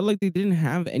America felt like they didn't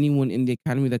have anyone in the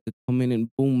academy that could come in and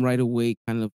boom right away,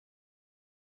 kind of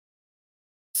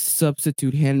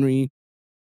substitute Henry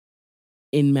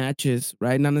in matches,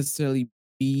 right? Not necessarily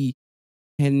be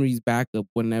Henry's backup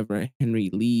whenever Henry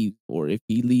leaves or if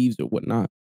he leaves or whatnot.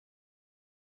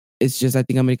 It's just I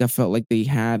think America felt like they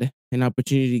had an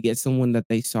opportunity to get someone that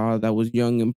they saw that was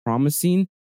young and promising,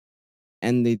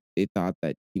 and they thought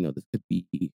that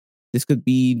this could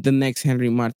be the next Henry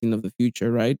Martin of the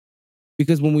future, right?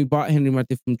 Because when we bought Henry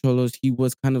Martin from Cholos, he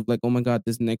was kind of like, oh my god,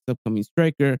 this next upcoming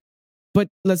striker. But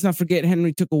let's not forget,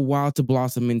 Henry took a while to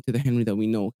blossom into the Henry that we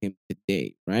know him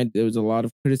today, right? There was a lot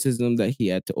of criticism that he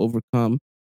had to overcome.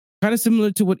 Kind of similar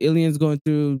to what Ilian's going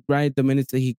through, right? The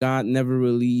minutes that he got, never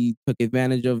really took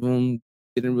advantage of them,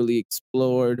 didn't really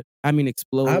explode. I mean,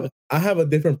 explode. I have a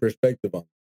different perspective on it.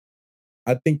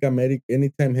 I think America,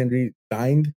 anytime Henry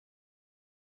signed,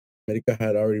 America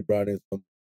had already brought in some,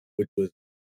 which was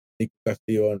Nico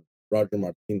Castillo and Roger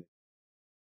Martinez.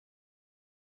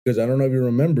 Because I don't know if you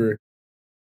remember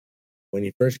when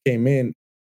he first came in,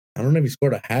 I don't know if he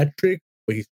scored a hat trick,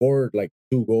 but he scored like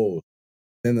 2 goals.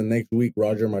 Then the next week,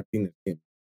 Roger Martinez came.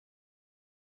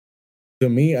 To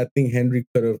me, I think Henry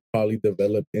could have probably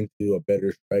developed into a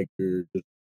better striker, just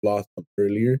lost him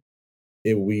earlier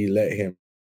if we let him.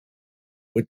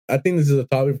 Which I think this is a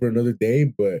topic for another day,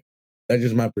 but that's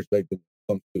just my perspective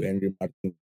when it comes to Henry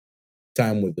Martin's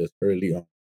time with us early on.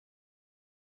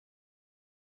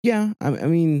 Yeah, I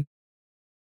mean,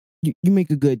 you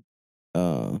make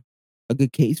uh, a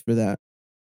good case for that.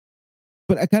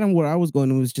 But I kind of where I was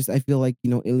going was just I feel like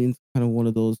Alien's kind of one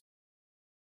of those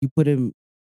you put him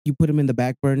you put him in the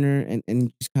back burner and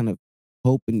you just kind of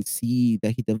hope and see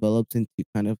that he develops into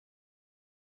kind of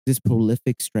this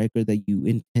prolific striker that you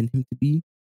intend him to be.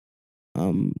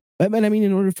 But I mean,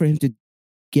 in order for him to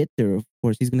get there, of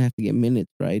course, he's gonna have to get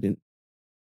minutes, right? And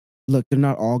look, they're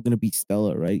not all gonna be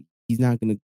stellar, right? He's not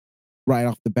gonna right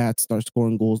off the bat start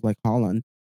scoring goals like Holland,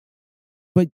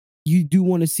 but you do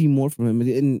want to see more from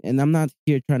him. And I'm not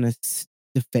here trying to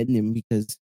defend him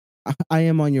because I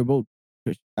am on your boat,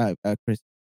 Chris. Chris,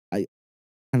 I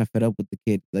kind of fed up with the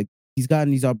kid. Like he's gotten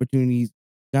these opportunities,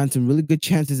 gotten some really good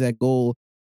chances at goal,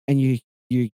 and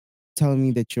you're telling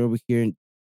me that you're over here and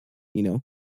you know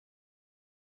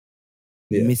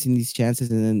Yeah. missing these chances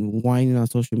and then whining on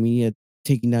social media,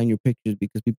 taking down your pictures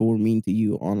because people were mean to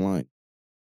you online.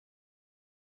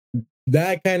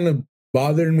 That kind of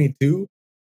bothered me too,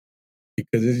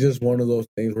 because it's just one of those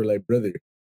things where like, brother,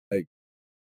 like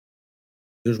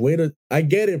there's way to I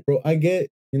get it, bro. I get,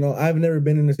 I've never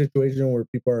been in a situation where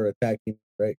people are attacking,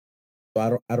 right?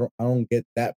 So I don't get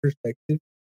that perspective.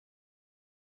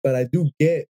 But I do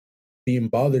get being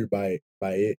bothered by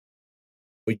it.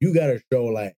 But you gotta show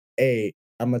like, hey,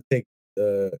 I'm gonna take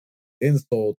the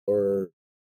insult or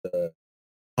the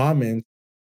comments,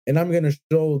 and I'm gonna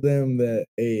show them that,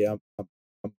 hey, I'm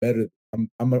better.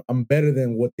 I'm better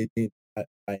than what they think I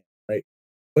am, right?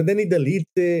 But then he deletes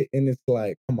it, and it's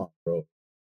like, come on, bro.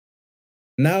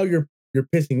 Now you're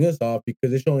pissing us off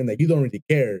because it's showing that you don't really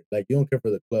care. Like you don't care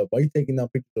for the club. Why are you taking down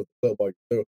pictures of the club while you're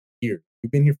still here?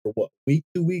 You've been here for what? Week,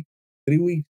 2 weeks, 3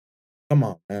 weeks? Come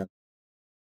on, man.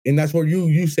 And that's where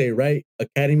you say, right?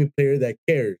 Academy player that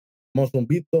cares.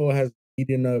 Monzonbito has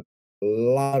eaten up a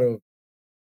lot of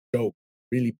jokes,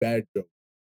 really bad jokes.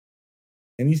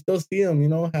 And you still see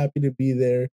him, happy to be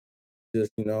there.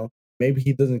 Just, maybe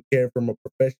he doesn't care from a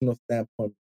professional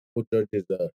standpoint. We'll judge his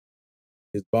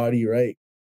body, right?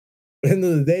 At the end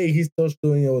of the day, he's still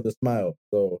doing it with a smile.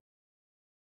 So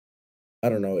I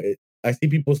don't know. I see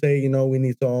people say, we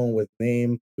need someone with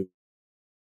name to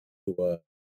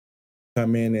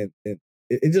come in and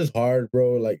it's just hard,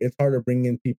 bro. Like it's hard to bring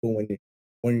in people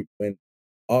when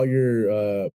all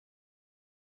your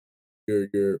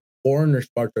foreigner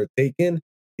spots are taken, and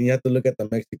you have to look at the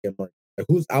Mexican market. Like,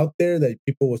 who's out there that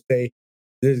people will say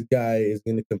this guy is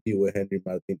going to compete with Henry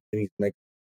Martin and he's Mexican?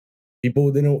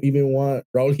 People didn't even want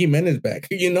Raul Jimenez back.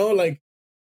 Like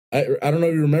I don't know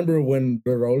if you remember when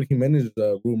the Raul Jimenez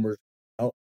rumors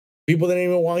out. People didn't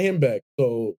even want him back.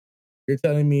 So you're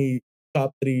telling me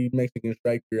top 3 Mexican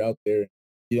striker out there,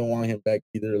 you don't want him back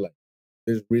either. Like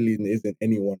there's really isn't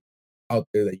anyone out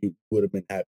there that you would have been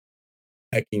happy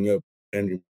backing up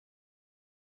Henry.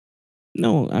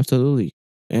 No, absolutely.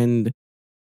 And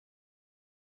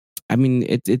I mean,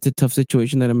 it's a tough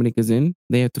situation that America's in.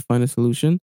 They have to find a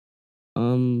solution.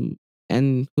 Um,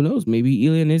 and who knows? Maybe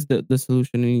Ilian is the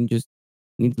solution, and he just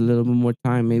needs a little bit more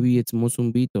time. Maybe it's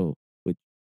Mosumbito, which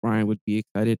Brian would be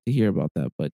excited to hear about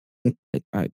that. But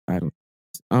I don't.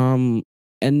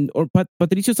 And or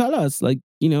Patricio Salas, like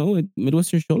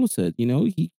Midwestern Cholo said,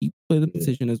 he played the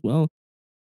position as well.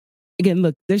 Again,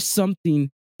 look, there's something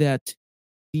that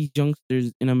these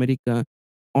youngsters in America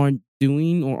aren't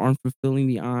doing or aren't fulfilling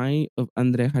the eye of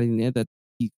Andre Jardine that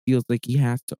he feels like he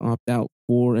has to opt out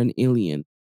for an alien.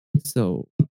 So,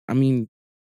 I mean,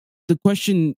 the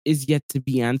question is yet to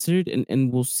be answered,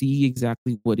 and we'll see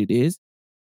exactly what it is.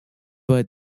 But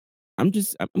I'm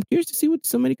curious to see what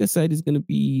this America side is going to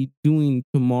be doing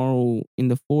tomorrow in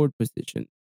the forward position.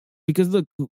 Because look,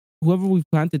 whoever we've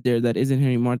planted there that isn't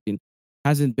Henry Martin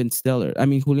hasn't been stellar. I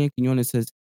mean, Julian Quinones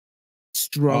has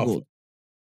struggled,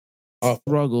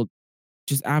 struggled,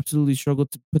 just absolutely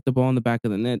struggled to put the ball in the back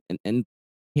of the net and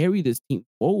carry this team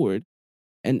forward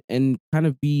and kind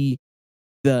of be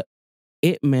the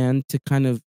it man to kind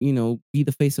of, be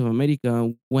the face of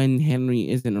America when Henry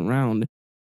isn't around.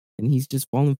 And he's just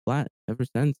fallen flat ever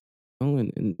since.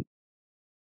 And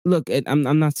look,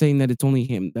 I'm not saying that it's only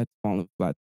him that's fallen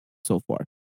flat so far.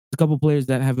 There's a couple players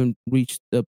that haven't reached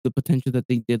the potential that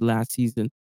they did last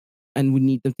season, and we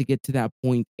need them to get to that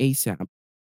point ASAP.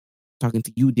 Talking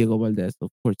to you, Diego Valdez, of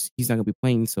course, he's not gonna be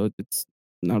playing, so it's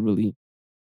not really,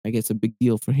 I guess, a big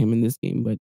deal for him in this game.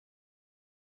 But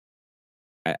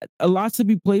a lot to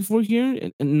be played for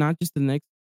here, and not just the next,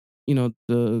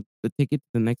 the ticket to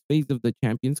the next phase of the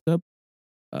Champions Cup,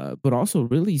 but also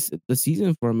really the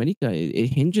season for America. It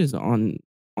hinges on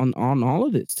all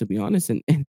of this, to be honest. And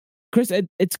Chris,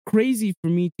 it's crazy for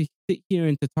me to sit here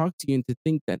and to talk to you and to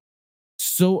think that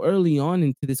so early on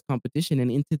into this competition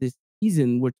and into this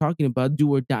season, we're talking about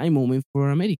do or die moment for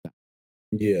America.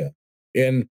 Yeah,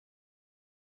 and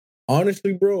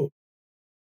honestly, bro,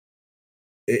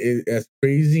 as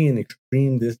crazy and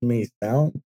extreme this may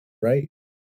sound, right?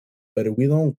 But if we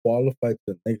don't qualify to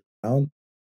the next round,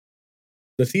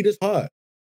 the seat is hot.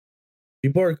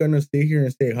 People are gonna stay here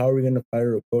and say, "How are we gonna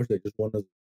fire a coach that just won us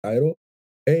the title?"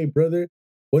 Hey, brother,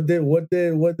 what did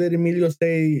Emilio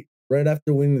say right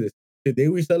after winning this? Today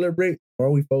we celebrate,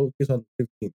 or we focus on the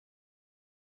 15th.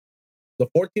 The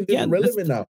 14th is irrelevant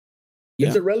now.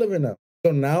 It's irrelevant now.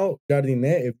 So now, Jardine,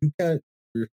 if you can't,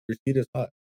 your seat is hot.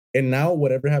 And now,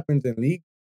 whatever happens in league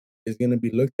is going to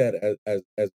be looked at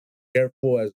as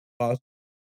careful as possible.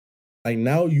 Like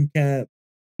now, you can't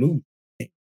lose.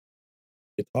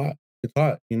 It's hot. It's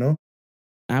hot.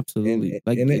 Absolutely.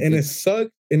 And it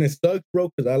sucks. And it sucks, bro.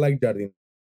 Because I like Jardine.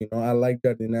 I like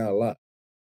Jardine a lot.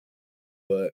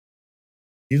 But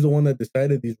he's the one that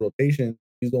decided these rotations.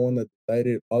 He's the one that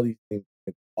decided all these things.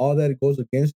 And all that goes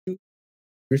against you.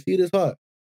 Your seat is hot.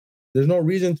 There's no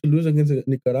reason to lose against a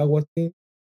Nicaragua team,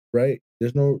 right?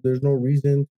 There's no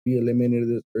reason to be eliminated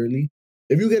this early.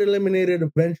 If you get eliminated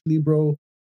eventually, bro,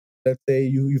 let's say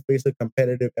you face a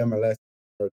competitive MLS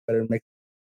or competitive Mexican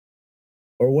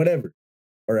or whatever.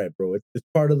 All right, bro. It's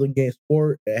part of the game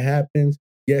sport. It happens.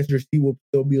 Yes, your seat will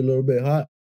still be a little bit hot,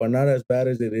 but not as bad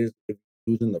as it is if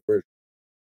you lose in the first.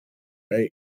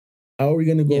 Right? How are we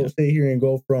gonna go stay here and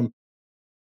go from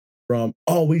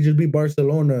we just beat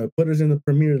Barcelona, put us in the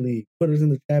Premier League, put us in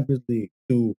the Champions League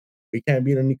to we can't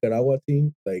beat a Nicaragua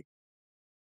team? Like,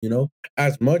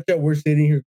 as much as we're sitting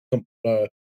here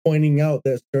pointing out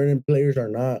that certain players are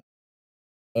not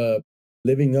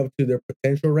living up to their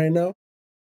potential right now,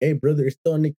 hey, brother, it's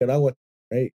still Nicaragua,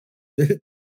 right?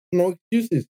 No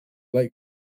excuses. Like,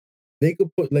 they could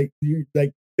put like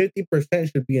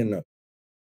 50% should be enough.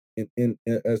 In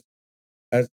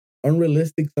as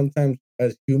unrealistic sometimes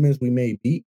as humans we may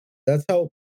be, that's how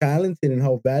talented and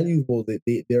how valuable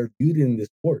they're viewed in this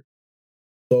sport.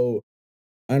 So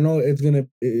I know it's gonna.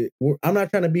 I'm not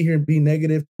trying to be here and be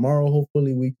negative. Tomorrow,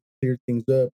 hopefully, we clear things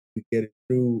up. We get it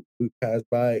through. We pass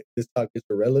by. This talk is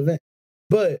irrelevant,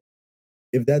 but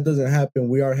if that doesn't happen,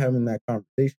 we are having that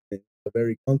conversation. It's a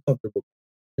very uncomfortable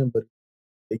conversation, but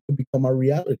it could become our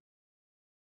reality.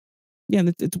 Yeah,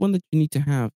 and it's one that you need to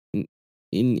have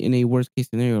in a worst case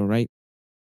scenario, right?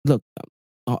 Look,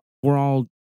 we're all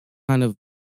kind of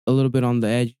a little bit on the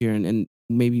edge here, and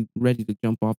maybe ready to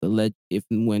jump off the ledge if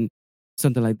and when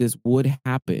something like this would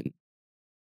happen.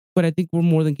 But I think we're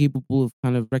more than capable of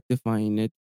kind of rectifying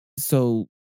it. So,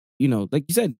 like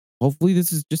you said, hopefully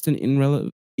this is just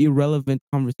an irrelevant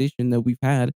conversation that we've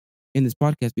had in this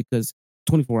podcast, because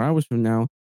 24 hours from now,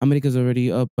 America's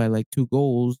already up by like 2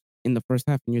 goals in the first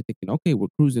half, and you're thinking, okay, we're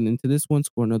cruising into this one,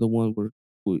 score another one,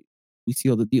 we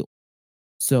seal the deal.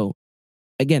 So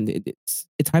again, it's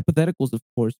hypotheticals, of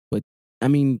course, but I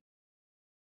mean,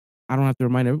 I don't have to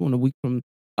remind everyone.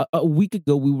 A week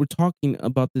ago, we were talking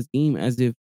about this game as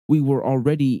if we were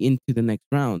already into the next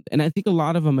round, and I think a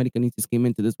lot of Americanistas came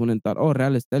into this one and thought, "Oh,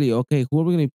 Real Esteli, okay, who are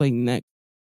we going to be playing next?"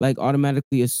 Like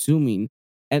automatically assuming,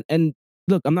 and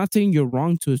look, I'm not saying you're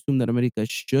wrong to assume that America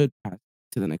should pass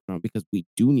to the next round, because we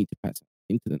do need to pass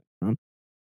into the next round.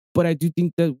 But I do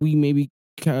think that we maybe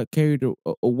carried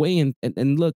away,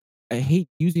 and look, I hate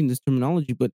using this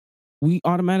terminology, but we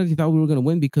automatically thought we were going to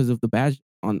win because of the badge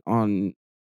on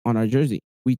our jersey.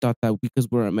 We thought that because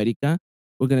we're America,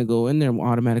 we're going to go in there and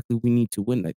automatically we need to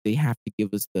win. Like they have to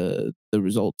give us the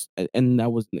results, and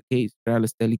that wasn't the case. Real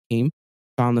Esteli came,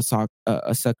 found a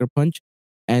sucker punch,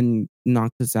 and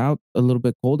knocked us out a little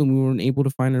bit cold, and we weren't able to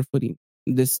find our footing.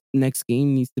 This next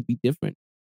game needs to be different.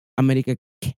 America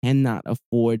cannot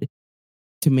afford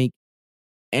to make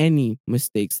any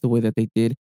mistakes the way that they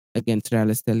did against Real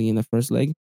Esteli in the first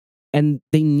leg. And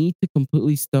they need to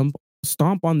completely stomp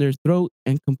on their throat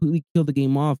and completely kill the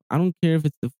game off. I don't care if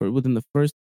it's within the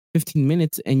first 15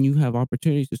 minutes and you have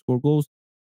opportunities to score goals,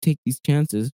 take these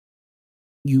chances.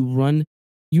 You run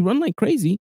like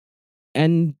crazy,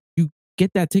 and you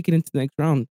get that ticket into the next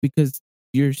round, because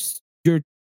your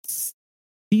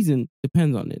season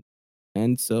depends on it.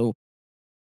 And so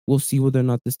we'll see whether or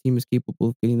not this team is capable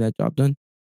of getting that job done.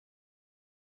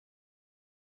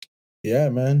 Yeah,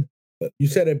 man. You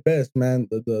said it best, man.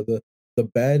 The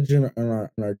badge in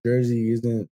our jersey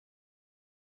isn't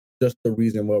just the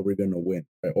reason why we're gonna win,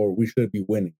 right? Or we should be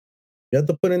winning. You have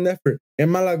to put in effort.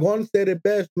 And Malagon said it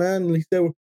best, man. He said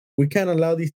we can't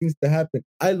allow these things to happen.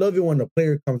 I love it when a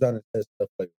player comes out and says stuff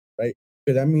like that, right?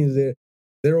 Because that means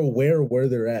they're aware of where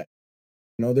they're at.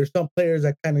 There's some players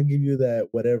that kind of give you that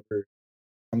whatever,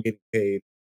 I'm getting paid.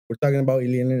 We're talking about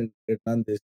Elian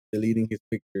Hernandez deleting his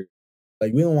picture.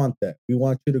 Like, we don't want that. We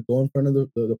want you to go in front of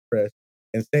the press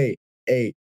and say,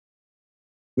 hey,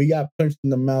 we got punched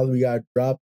in the mouth, we got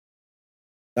dropped.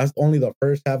 That's only the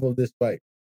first half of this fight.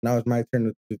 Now it's my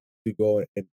turn to go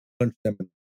and punch them,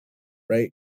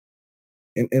 right?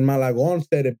 And Malagon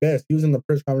said it best. He was in the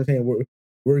press conference saying,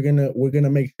 we're gonna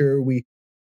make sure we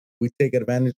take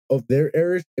advantage of their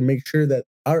errors and make sure that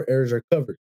our errors are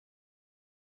covered.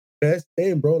 Best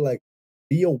thing, bro. Like,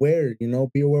 be aware,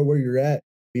 be aware where you're at,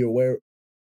 be aware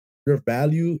your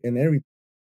value and everything.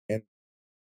 And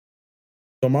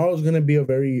tomorrow's gonna be a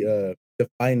very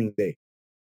defining day.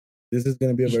 This is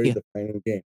gonna be a very defining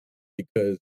game,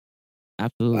 because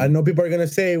Absolutely. I know people are gonna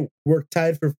say we're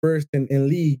tied for first in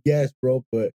league. Yes, bro,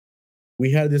 but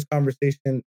we had this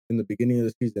conversation in the beginning of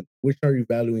the season. Which are you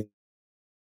valuing?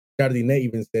 Jardine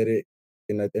even said it,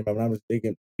 and if I'm not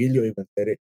mistaken, Gilio even said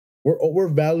it. We're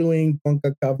valuing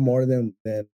CONCACAF more than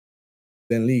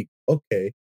league.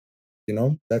 Okay,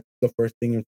 that's the first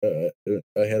thing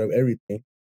ahead of everything.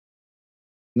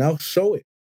 Now show it.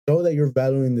 Show that you're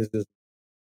valuing this.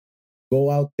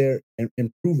 Go out there and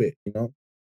improve it.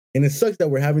 And it sucks that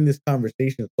we're having this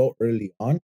conversation so early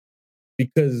on,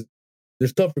 because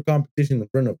there's tougher competition in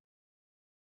front of us,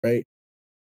 right?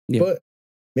 Yeah. But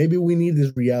maybe we need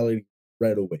this reality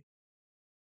right away.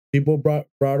 People brought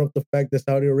up the fact that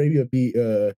Saudi Arabia beat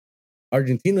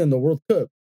Argentina in the World Cup,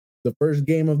 the first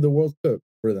game of the World Cup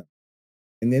for them,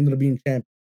 and they ended up being champions.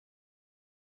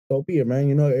 So be it,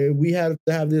 man. If we have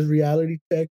to have this reality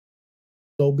check,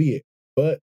 so be it.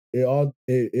 But they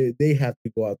have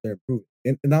to go out there and prove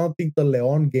it. And I don't think the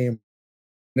Leon game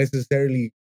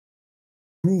necessarily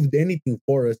proved anything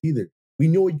for us either. We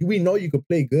know you could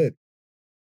play good,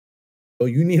 so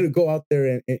you need to go out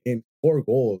there and score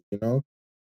goals.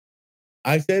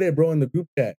 I said it, bro, in the group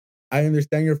chat. I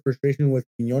understand your frustration with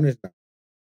Quiñones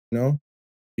now,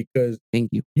 because Thank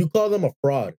you. you call them a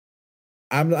fraud.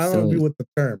 I don't agree with the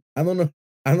term. I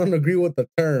don't agree with the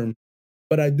term,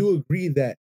 but I do agree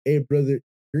that, hey, brother,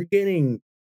 you're getting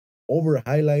over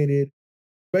highlighted,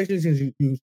 especially since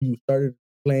you started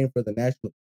playing for the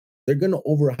national. They're gonna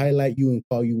over highlight you and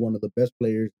call you one of the best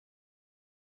players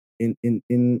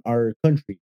in our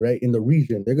country, right? In the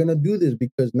region. They're gonna do this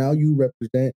because now you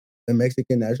represent the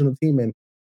Mexican national team, and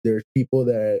there's people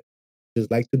that just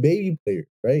like to baby players,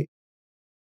 right?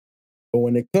 But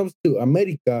when it comes to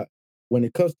America, when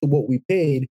it comes to what we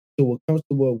paid, so what comes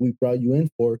to what we brought you in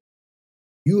for,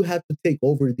 you have to take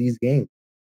over these games.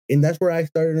 And that's where I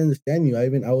started understanding you,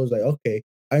 Ivan. I was like, okay,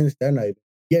 I understand Ivan.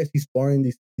 Yes, he's scoring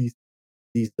these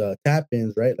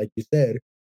tap-ins, right? Like you said.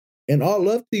 And all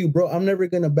love to you, bro. I'm never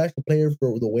gonna bash a player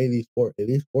for the way they score. If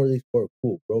they score,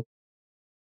 cool, bro.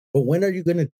 But when are you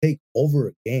gonna take over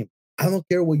a game? I don't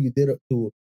care what you did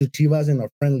to Chivas in a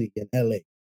friendly in LA.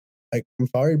 Like, I'm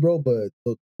sorry, bro, but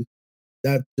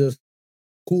that's just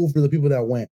cool for the people that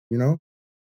went, you know?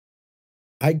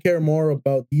 I care more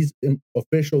about these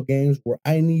official games where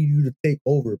I need you to take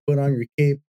over, put on your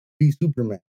cape, be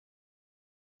Superman.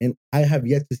 And I have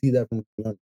yet to see that from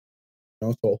Quiñones. You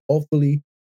know? So hopefully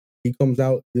he comes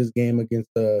out this game against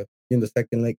in the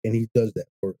second leg and he does that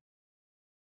for us.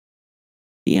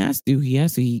 He has to. He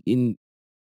has to. He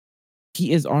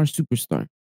is our superstar,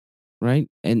 right?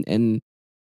 And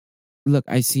look,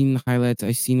 I seen the highlights.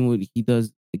 I seen what he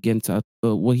does against us,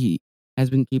 what he has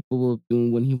been capable of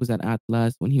doing when he was at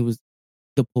Atlas, when he was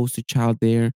the poster child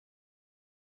there.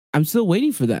 I'm still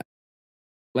waiting for that.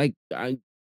 Like I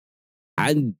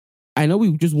I know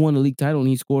we just won a league title and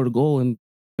he scored a goal and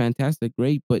fantastic,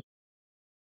 great, but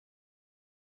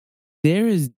there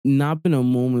has not been a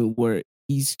moment where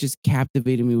he's just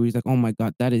captivated me where he's like, oh my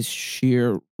God, that is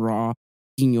sheer raw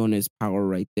Quinones power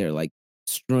right there. Like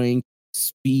strength,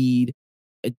 speed,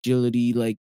 agility,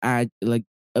 like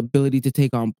ability to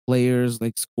take on players,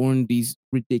 like scoring these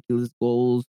ridiculous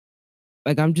goals.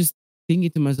 Like I'm just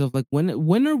thinking to myself, like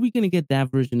when are we gonna get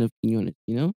that version of Quinones,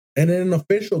 you know? And in an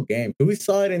official game, we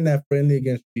saw it in that friendly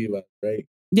against Chivas, right?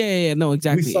 Yeah. No, We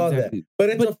exactly, saw that, exactly. but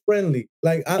it's But a friendly.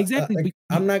 Like exactly,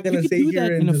 but I'm not you gonna could sit do here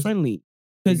that and in a just friendly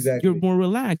because you're exactly. more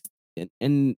relaxed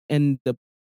and the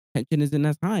tension isn't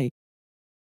as high.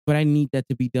 But I need that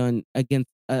to be done against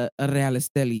a Real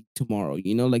Esteli tomorrow.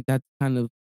 You know, like that's kind of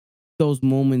those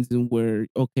moments in where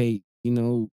okay, you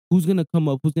know, who's gonna come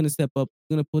up, who's gonna step up,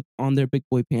 who's gonna put on their big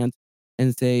boy pants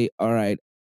and say, all right,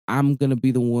 I'm gonna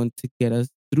be the one to get us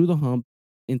through the hump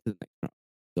into the next round.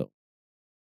 So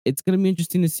it's gonna be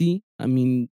interesting to see. I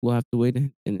mean, we'll have to wait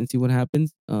and see what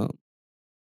happens. And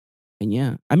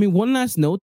yeah, I mean, one last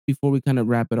note before we kind of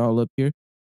wrap it all up here,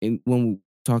 and when we're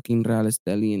talking Real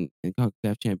Esteli and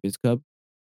CONCACAF Champions Cup,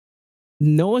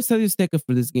 no Estadio Azteca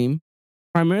for this game,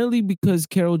 primarily because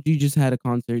Carol G just had a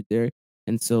concert there,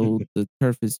 and so the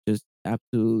turf is just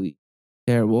absolutely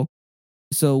terrible.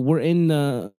 So we're in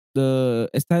the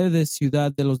Estadio de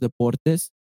Ciudad de los Deportes.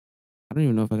 I don't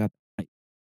even know if I got that right.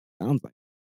 Sounds like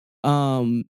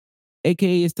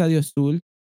aka Estadio Azul.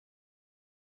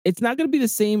 It's not going to be the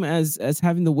same as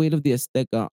having the weight of the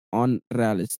Azteca on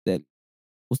Real Estel.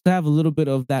 We'll still have a little bit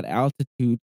of that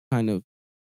altitude kind of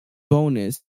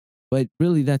bonus, but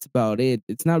really that's about it.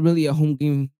 It's not really a home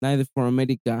game neither for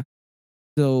America.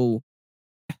 So,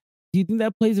 do you think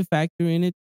that plays a factor in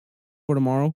it for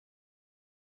tomorrow?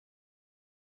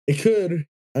 It could.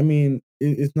 I mean,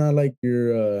 it's not like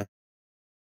you're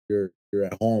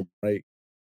at home, right?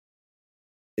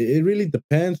 It really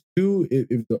depends too if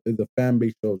the fan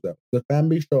base shows out. If the fan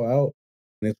base show out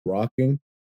and it's rocking,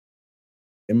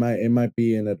 it might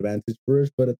be an advantage for us.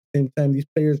 But at the same time, these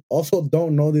players also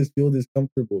don't know this field is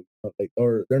comfortable, like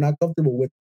or they're not comfortable with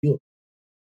the field.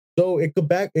 So it could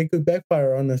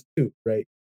backfire on us too, right?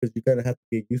 Because you kind of have to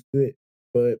get used to it.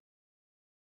 But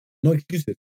no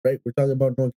excuses, right? We're talking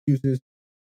about no excuses,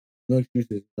 no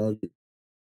excuses. No,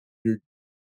 you're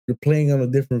you're playing on a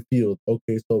different field.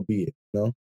 Okay, so be it.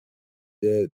 No,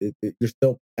 you're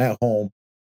still at home.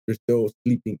 You're still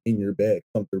sleeping in your bed,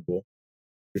 comfortable.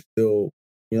 You're still,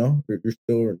 you're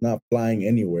still not flying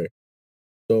anywhere.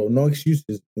 So no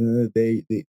excuses. At the end of the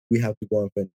day, we have to go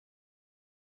and finish.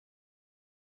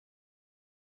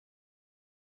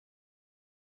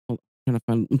 Oh, I'm trying to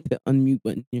find the unmute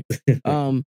button here.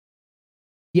 Um,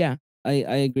 yeah, I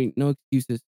agree. No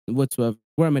excuses whatsoever.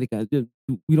 We're America.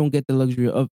 We don't get the luxury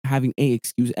of having a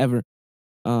excuse ever.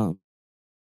 Um,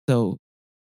 so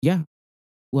yeah,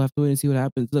 we'll have to wait and see what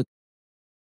happens. Look,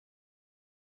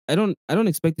 I don't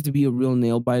expect it to be a real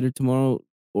nail biter tomorrow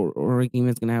or a game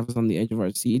that's gonna have us on the edge of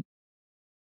our seat.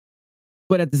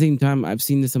 But at the same time, I've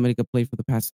seen this America play for the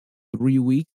past 3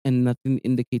 weeks, and nothing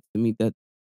indicates to me that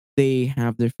they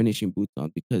have their finishing boots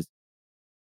on. Because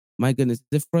my goodness,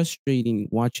 it's frustrating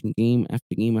watching game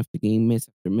after game after game, miss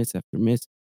after miss after miss.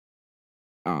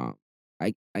 Um,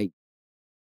 I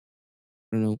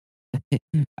don't know,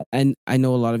 and I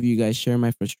know a lot of you guys share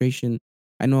my frustration.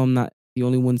 I know I'm not the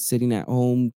only one sitting at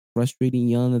home, frustrating,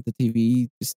 yelling at the TV,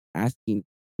 just asking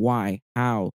why,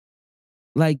 how,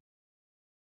 like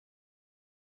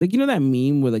you know that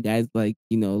meme where the guy's like,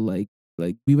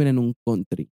 viven en un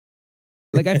country.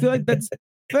 Like I feel like that's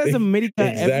America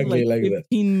every exactly like like that.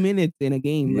 15 minutes in a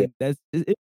game. Yeah. Like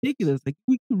it's ridiculous. Like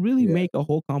we could really Yeah. make a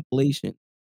whole compilation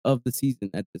of the season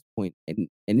at this point, and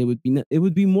it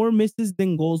would be more misses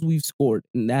than goals we've scored,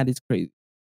 and that is crazy.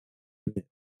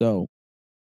 So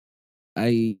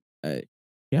I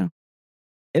yeah.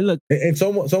 And look, And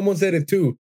someone said it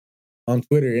too on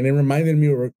Twitter, and it reminded me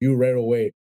of you right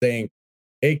away, saying,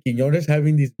 "Hey, Quinones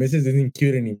having these misses isn't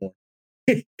cute anymore."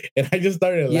 And I just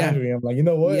started yeah, laughing. I'm like, you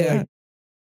know what? yeah,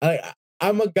 Like,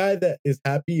 I'm a guy that is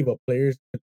happy if a player's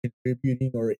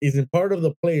contributing or isn't part of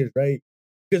the players, right?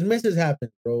 Because misses happen,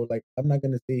 bro. Like, I'm not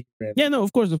gonna say yeah. No,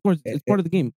 of course, it's part of the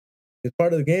game. it's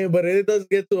part of the game, but it does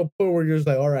get to a point where you're just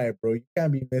like, all right, bro, you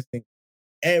can't be missing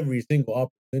every single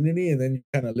opportunity, and then you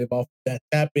kind of live off that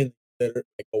tap in that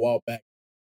like a while back.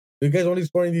 You guys only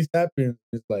scoring these tap ins.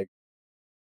 It's like,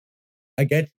 I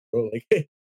get you, bro. Like,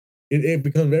 it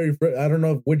becomes very. I don't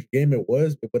know which game it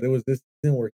was, but it was this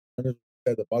thing where he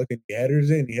had the box and he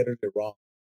headers it and he headers it wrong.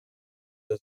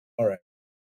 Just all right.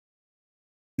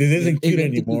 This Yeah, isn't cute I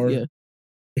think anymore. yeah,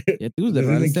 yeah. It was the This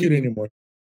Real isn't Esteli cute game. anymore.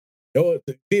 Oh,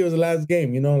 see, it was the last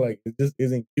game. You know, like it just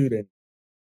isn't cute anymore.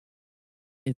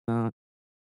 It's not.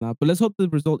 But let's hope the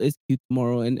result is cute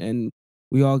tomorrow, and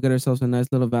we all get ourselves a nice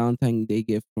little Valentine's Day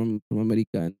gift from America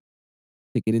and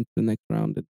take it into the next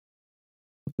round and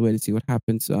have to wait and see what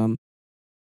happens. But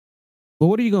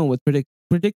what are you going with?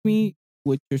 Predict me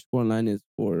what your score line is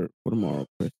for tomorrow,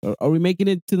 Chris. Are we making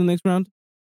it to the next round?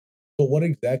 So what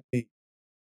exactly?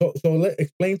 So let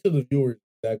explain to the viewers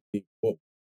exactly what.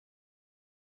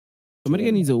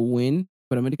 America needs a win,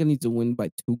 but America needs a win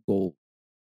by 2 goals.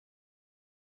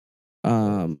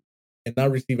 And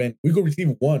not receive any. We could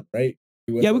receive one, right?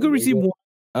 Yeah, we could receive one.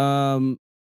 And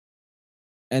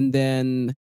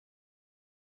then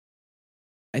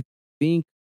I think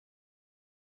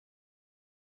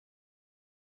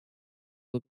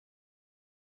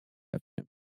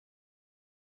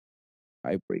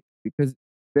I break because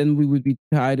then we would be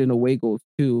tied in away goals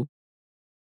too.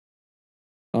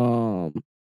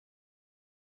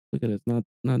 Look at us,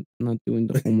 not doing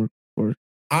the homework for.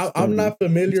 I'm not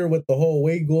familiar with the whole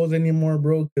away goals anymore,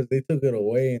 bro, because they took it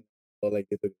away and so like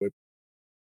they took away.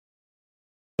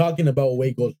 Talking about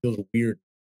away goals feels weird.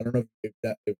 I don't know if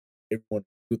everyone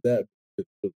do that. It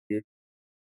feels weird.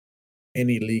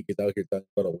 Any league is out here talking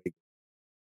about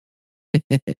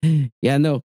away. Yeah,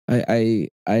 no, I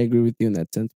agree with you in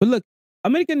that sense. But look,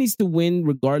 America needs to win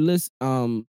regardless.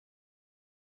 If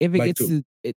it By gets two. to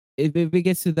if it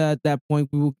gets to that point,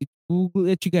 we'll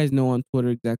let you guys know on Twitter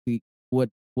exactly what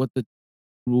the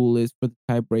rule is for the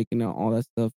tie break and all that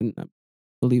stuff. And I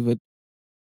believe it.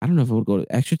 I don't know if it would go to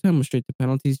extra time or straight to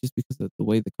penalties just because of the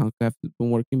way the CONCACAF has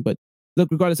been working. But look,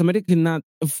 regardless, America cannot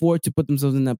afford to put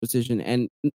themselves in that position. And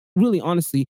really,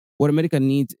 honestly, what America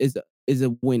needs is a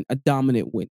win, a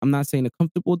dominant win. I'm not saying a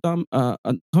comfortable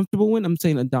win. I'm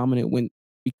saying a dominant win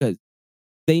because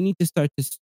they need to start to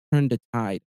turn the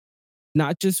tide,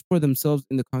 not just for themselves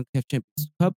in the CONCACAF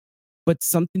Champions Cup, but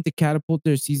something to catapult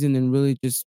their season and really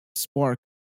just spark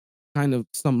kind of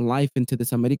some life into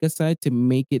this America side to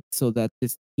make it so that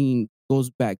this team goes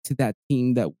back to that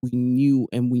team that we knew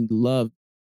and we loved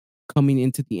coming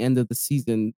into the end of the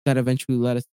season that eventually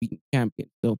led us to be champion.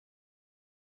 So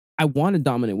I want a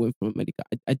dominant win from America.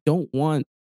 I don't want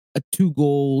a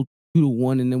 2-goal,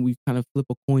 2-1, and then we kind of flip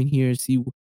a coin here, see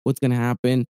what's going to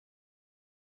happen.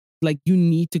 Like, you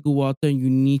need to go out there and you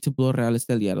need to blow Real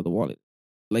Esteli out of the wallet.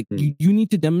 Like, you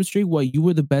need to demonstrate why you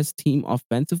were the best team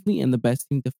offensively and the best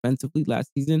team defensively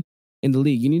last season in the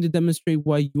league. You need to demonstrate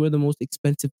why you are the most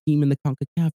expensive team in the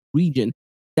CONCACAF region.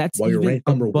 That's While you're even ranked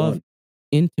number above one.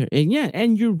 Inter. And yeah,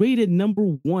 and you're rated number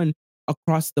 1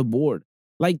 across the board.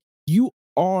 Like, you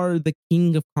are the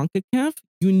king of CONCACAF.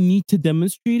 You need to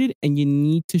demonstrate it and you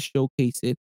need to showcase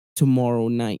it tomorrow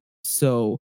night.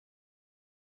 So,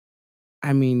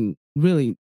 I mean,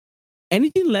 really,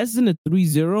 anything less than a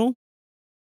 3-0,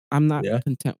 I'm not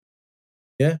content.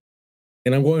 Yeah.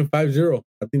 And I'm going 5-0.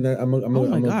 I think that I'm Oh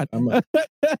my God. I'm gonna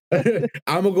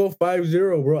go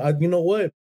 5-0, bro. You know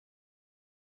what?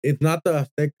 It's not the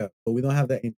Azteca, so we don't have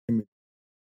that intimidation.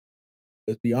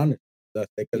 Let's be honest. The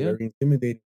Azteca is very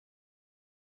intimidating.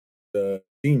 The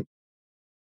team.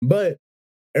 But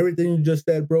everything you just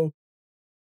said, bro,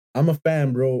 I'm a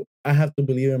fan, bro. I have to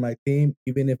believe in my team,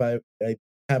 even if I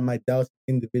have my doubts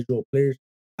in individual players.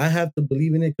 I have to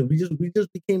believe in it because we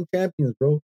just became champions,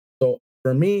 bro. So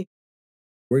for me,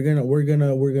 We're gonna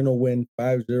win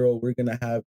 5-0. We're gonna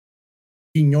have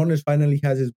Quinones finally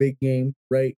has his big game,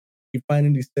 right? He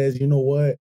finally says, you know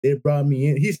what? They brought me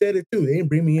in. He said it too. They didn't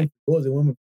bring me in for goals. They won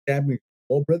the championship.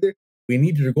 Oh, brother, we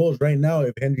need your goals right now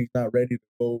if Henry's not ready to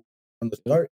go from the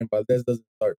start and Valdez doesn't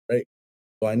start, right?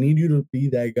 So I need you to be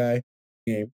that guy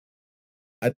game.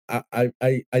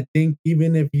 I think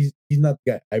even if he's not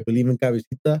the guy, I believe in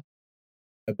Cabecita.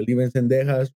 I believe in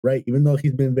Sendejas, right? Even though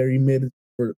he's been very mid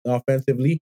for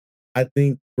offensively, I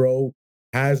think bro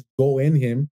has go in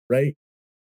him, right?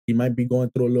 He might be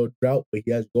going through a little drought, but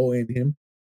he has go in him.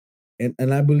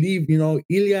 And I believe,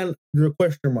 Ilian, you're a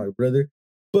question mark, brother.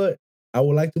 But I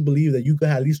would like to believe that you could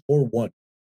at least score one.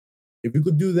 If you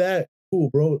could do that, cool,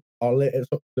 bro.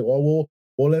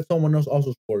 We'll let someone else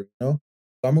also score. So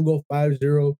I'm gonna go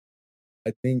 5-0.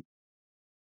 I think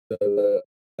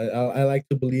I like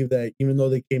to believe that even though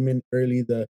they came in early,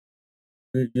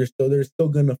 they're still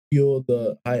gonna feel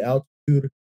the high altitude,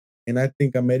 and I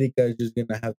think America is just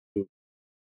gonna have to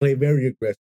play very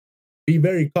aggressive, be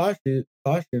very cautious,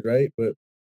 right? But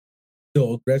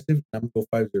still aggressive. I'm gonna go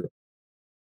 5-0.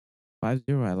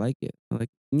 5-0. I like it. I like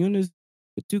Quinones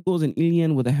with 2 goals and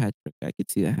Ilian with a hat trick. I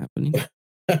could see that happening.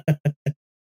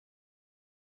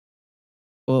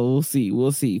 Well, we'll see.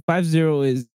 We'll see. 5-0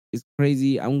 is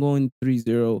crazy. I'm going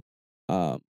 3-0.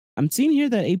 I'm seeing here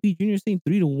that AP Junior is saying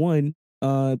 3-1.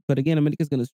 But again, America's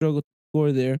gonna struggle to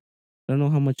score there. I don't know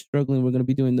how much struggling we're gonna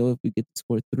be doing though if we get to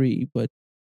score 3, but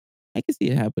I can see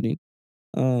it happening.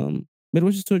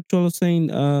 Midwestern Cholo saying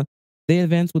they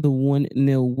advance with a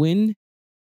 1-0 win.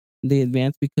 They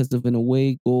advance because of an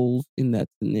away goals in that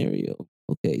scenario.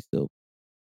 Okay, so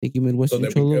thank you, So Midwestern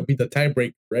that Cholo. be the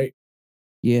tiebreak, right?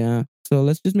 Yeah. So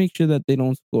let's just make sure that they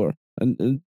don't score.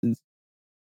 And it's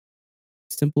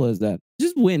simple as that.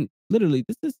 Just win. Literally,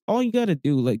 this is all you gotta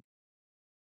do. Like,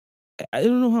 I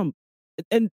don't know how.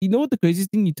 And you know what the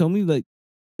craziest thing you told me, like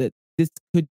that this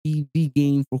could be the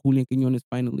game for Julian Quinones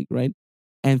finally, right?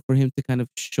 And for him to kind of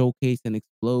showcase and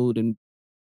explode and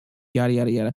yada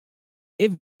yada yada.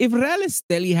 If Real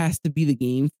Esteli has to be the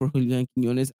game for Julian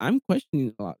Quinones, I'm questioning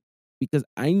it a lot because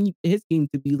I need his game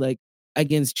to be like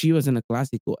against Chivas in a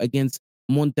Clásico, against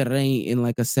Monterrey in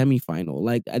like a semifinal.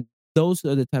 Like those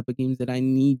are the type of games that I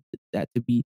need that to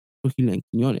be for Julian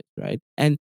Quinones, right?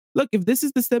 And look, if this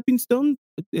is the stepping stone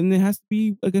and it has to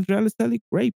be against Real Esteli,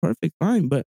 great, perfect, fine.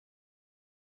 But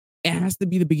it has to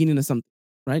be the beginning of something,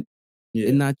 right? Yeah.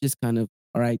 And not just kind of,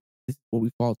 all right, this is where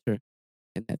we falter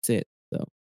and that's it. So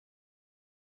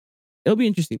it'll be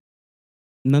interesting.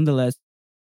 Nonetheless,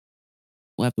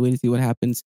 we'll have to wait and see what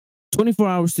happens. 24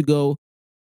 hours to go.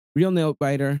 Real Nail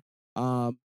Biter.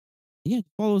 Yeah,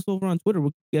 follow us over on Twitter.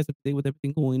 We'll keep you guys up to date with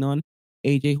everything going on.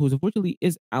 AJ, who unfortunately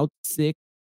is out sick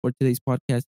for today's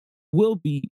podcast, will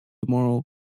be tomorrow,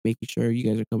 making sure you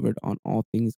guys are covered on all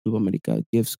things Club America,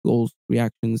 gifts, goals,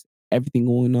 reactions, everything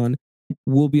going on.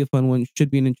 Will be a fun one. Should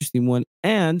be an interesting one.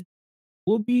 And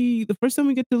will be the first time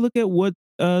we get to look at what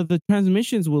the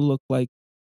transmissions will look like,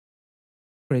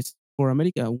 Chris, for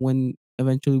America when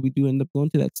eventually we do end up going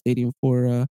to that stadium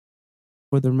for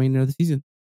the remainder of the season.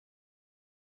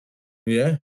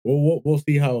 Yeah. We'll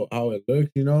see how it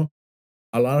looks.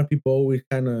 A lot of people always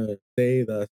kind of say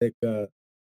that Azteca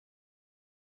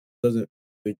doesn't.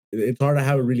 It's hard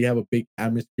to really have a big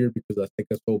atmosphere because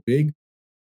Azteca's so big.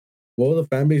 Well, the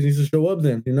fan base needs to show up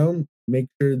then. Make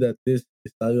sure that this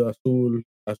Estadio Azul,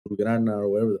 Azulgrana, or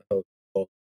whatever the hell it's called,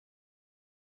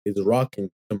 is rocking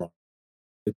tomorrow.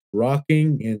 It's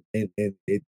rocking, and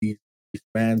these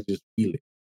fans just feel it.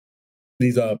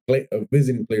 These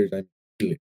visiting players, I mean,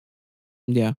 feel it.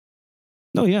 Yeah.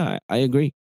 No, yeah, I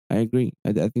agree. I agree.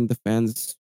 I think the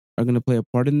fans are going to play a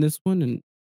part in this one, and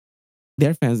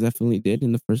their fans definitely did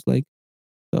in the first leg.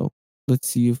 So let's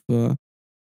see if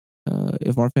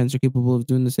our fans are capable of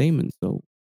doing the same, and so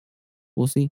we'll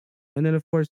see. And then of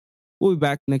course we'll be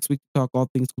back next week to talk all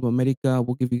things Copa America.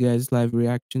 We'll give you guys live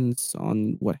reactions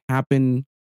on what happened.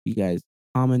 You guys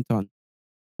comment on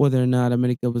whether or not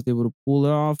America was able to pull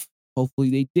it off. Hopefully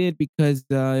they did, because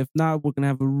if not, we're gonna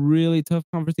have a really tough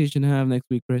conversation to have next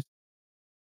week, Chris.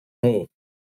 Oh,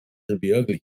 it'll be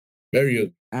ugly, very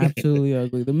ugly. Absolutely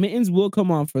ugly. The mittens will come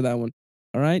off for that one.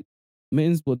 All right,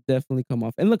 mittens will definitely come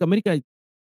off. And look, America,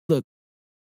 look,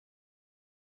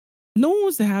 no one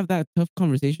wants to have that tough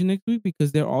conversation next week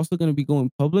because they're also going to be going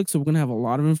public. So we're going to have a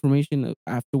lot of information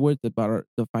afterwards about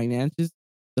the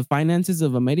finances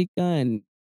of America, and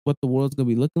what the world's going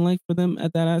to be looking like for them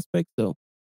at that aspect. So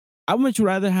I would much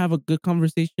rather have a good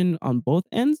conversation on both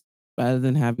ends rather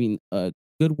than having a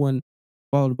good one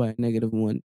followed by a negative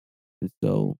one. And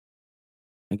so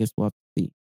I guess we'll have to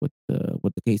see what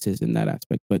the case is in that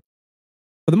aspect. But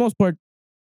for the most part,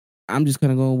 I'm just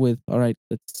kind of going with, all right,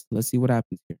 let's see what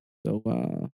happens here.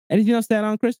 So, anything else to add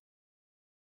on, Chris?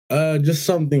 Just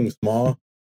something small.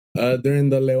 During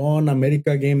the Leon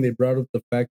America game, they brought up the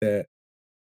fact that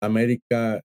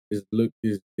America is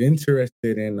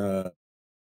interested in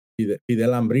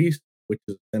Fidel Ambris, which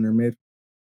is center mid,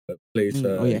 plays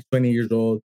Oh yeah, he's 20 years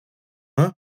old.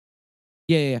 Huh?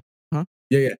 yeah. Huh?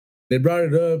 Yeah. They brought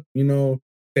it up,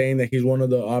 saying that he's one of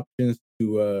the options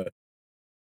to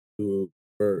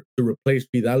replace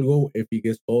Fidalgo if he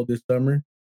gets sold this summer.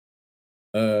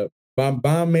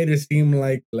 Bam made it seem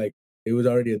like it was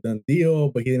already a done deal,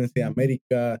 but he didn't say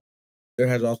America. There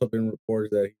has also been reports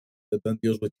that the done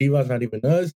deals with Chivas, not even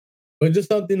us. But just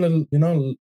something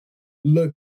to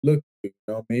look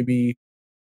maybe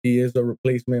he is a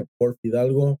replacement for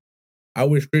Fidalgo. I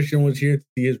wish Christian was here to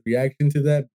see his reaction to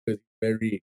that because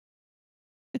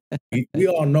we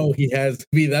all know he has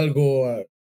Fidalgo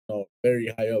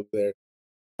very high up there.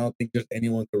 I don't think just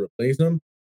anyone could replace him.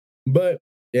 But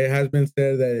it has been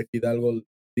said that if Hidalgo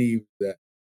leaves, that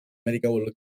America will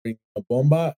look to bring a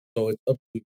bomba. So it's up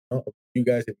to up to you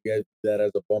guys if you guys do that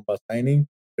as a bomba signing.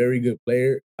 Very good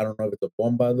player. I don't know if it's a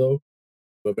bomba though,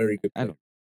 but very good I player. don't.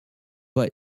 But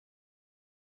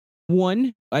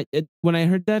one, when I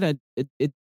heard that,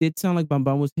 it did sound like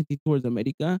Bambam was hinting towards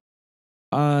America.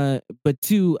 But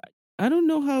two, I don't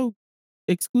know how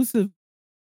exclusive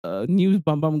news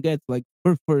Bambam gets, like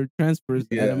for transfers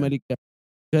at Yeah, America,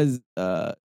 because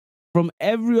from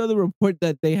every other report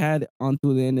that they had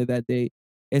onto the end of that day,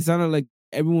 it sounded like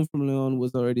everyone from Leon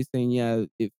was already saying, yeah,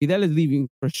 if Fidel is leaving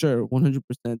for sure, 100%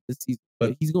 this season,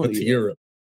 he's going but to to Europe.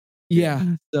 Europe. Yeah,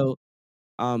 Yeah. So,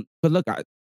 but look,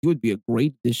 he would be a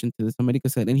great addition to this America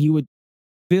set, and he would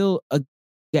fill a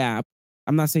gap.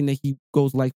 I'm not saying that he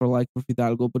goes like for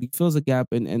Fidalgo, but he fills a gap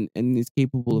and is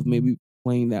capable of maybe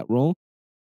playing that role.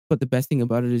 But the best thing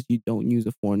about it is you don't use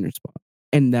a foreigner spot,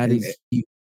 and that and is huge.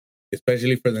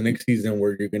 especially for the next season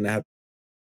where you're gonna have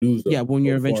to lose Yeah, when a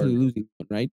you're eventually foreigner. losing one,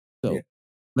 right? Yeah, So,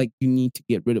 like, you need to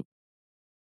get rid of,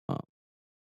 uh,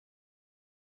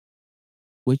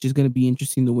 which is going to be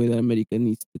interesting the way that America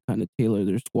needs to kind of tailor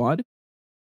their squad.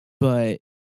 But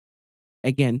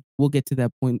again, we'll get to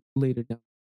that point later down.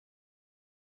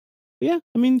 But yeah,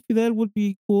 I mean, that would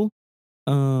be cool.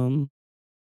 Um,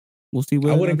 we'll see I whether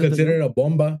or not wouldn't that consider develops. it a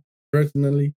bomba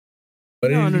personally,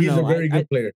 but No, he's a no. very good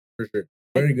player for sure.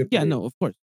 Very good Yeah, player. no, of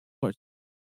course.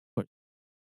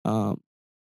 Um,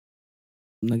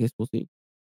 I guess we'll see.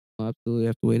 We'll absolutely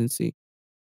have to wait and see.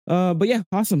 But yeah,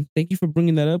 awesome. Thank you for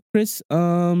bringing that up, Chris.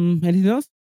 Anything else?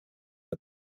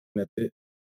 That's it.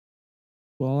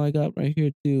 Well, I got right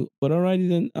here too. But alrighty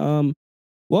then.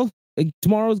 Well,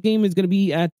 tomorrow's game is gonna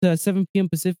be at 7 p.m.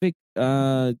 Pacific.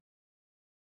 That's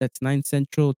 9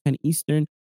 Central, 10 Eastern.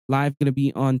 Live gonna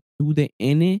be on To the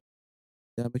N.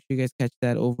 Make sure you guys catch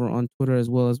that over on Twitter as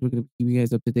well, as we're gonna keep you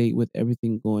guys up to date with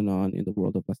everything going on in the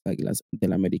world of Las Águilas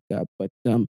del América. But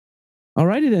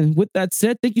alrighty then. With that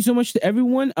said, thank you so much to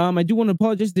everyone. I do want to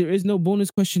apologize. There is no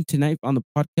bonus question tonight on the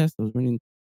podcast. I was running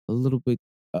a little bit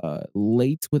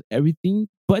late with everything,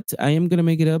 but I am gonna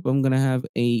make it up. I'm gonna have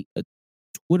a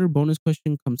Twitter bonus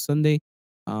question come Sunday.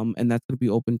 And that's gonna be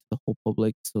open to the whole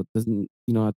public, so it doesn't,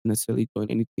 have to necessarily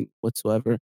join anything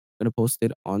whatsoever. I'm gonna post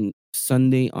it on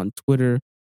Sunday on Twitter.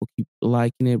 We'll keep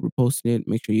liking it, reposting it.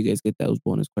 Make sure you guys get those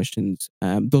bonus questions,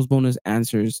 those bonus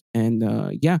answers, and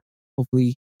yeah,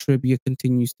 hopefully trivia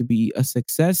continues to be a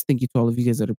success. Thank you to all of you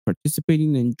guys that are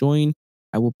participating and enjoying.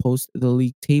 I will post the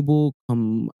league table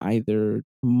come either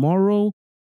tomorrow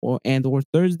or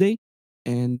Thursday.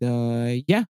 And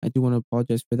yeah, I do want to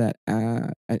apologize for that.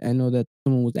 I know that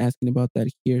someone was asking about that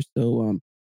here, so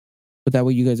but that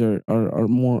way you guys are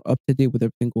more up to date with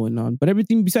everything going on. But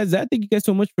everything besides that, thank you guys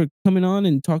so much for coming on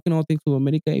and talking all things to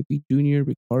America, AP Junior,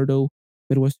 Ricardo,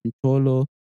 Midwestern Cholo,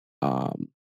 um,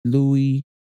 Louis,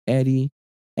 Eddie,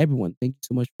 everyone. Thank you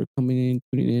so much for coming in,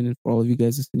 tuning in, and for all of you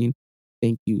guys listening.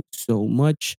 Thank you so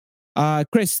much.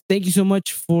 Chris, thank you so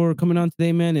much for coming on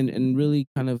today, man, and really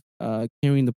kind of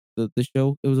carrying the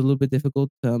show. It was a little bit difficult.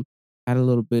 Had a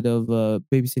little bit of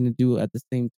babysitting to do at the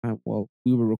same time while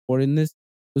we were recording this.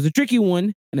 It was a tricky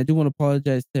one, and I do want to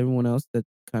apologize to everyone else that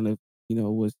kind of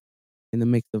was in the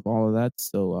mix of all of that.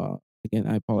 So again,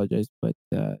 I apologize, but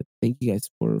thank you guys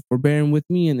for bearing with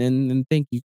me, and thank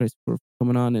you, Chris, for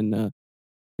coming on and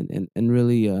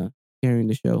really carrying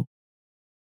the show.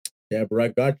 Yeah, bro, I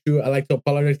got you. I like to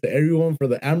apologize to everyone for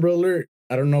the Amber Alert.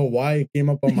 I don't know why it came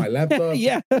up on my laptop.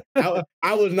 Yeah.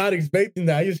 I was not expecting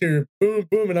that. I just hear boom,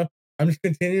 boom, and I'm just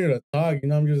continuing to talk.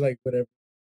 I'm just like, whatever.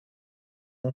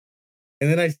 And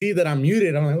then I see that I'm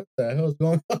muted. I'm like, what the hell is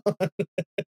going on?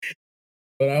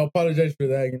 But I apologize for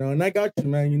that, and I got you,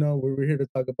 man. We're here to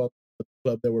talk about the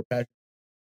club that we're passionate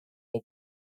about.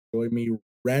 Enjoy me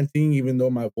ranting, even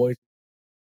though my voice is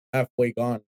halfway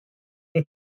gone.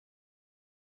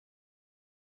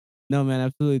 No, man,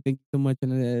 absolutely. Thank you so much,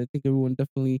 and I think everyone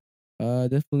definitely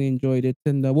enjoyed it.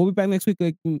 And we'll be back next week,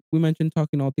 like we mentioned,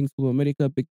 talking all things to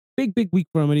America. Big week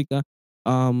for America.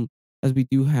 As we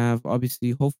do have,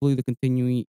 obviously, hopefully the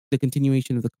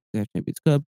continuation of the CONCACAF Champions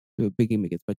Cup, we have a big game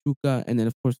against Pachuca, and then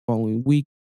of course following week,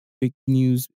 big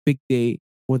news, big day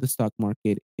for the stock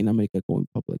market in America going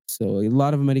public. So a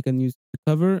lot of American news to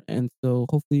cover, and so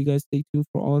hopefully you guys stay tuned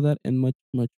for all of that and much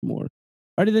more.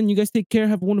 Alrighty then, you guys take care.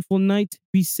 Have a wonderful night.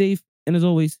 Be safe. And as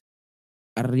always,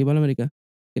 arriba la America.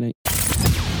 Good night.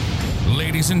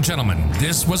 Ladies and gentlemen,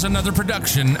 this was another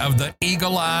production of the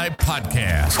Eagle Eye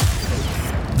Podcast,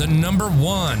 the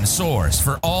 #1 source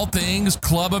for all things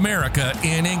Club America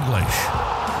in English.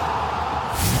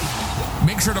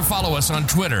 Make sure to follow us on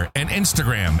Twitter and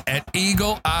Instagram at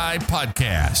Eagle Eye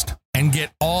Podcast and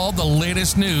get all the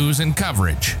latest news and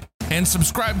coverage. And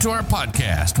subscribe to our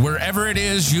podcast wherever it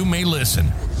is you may listen.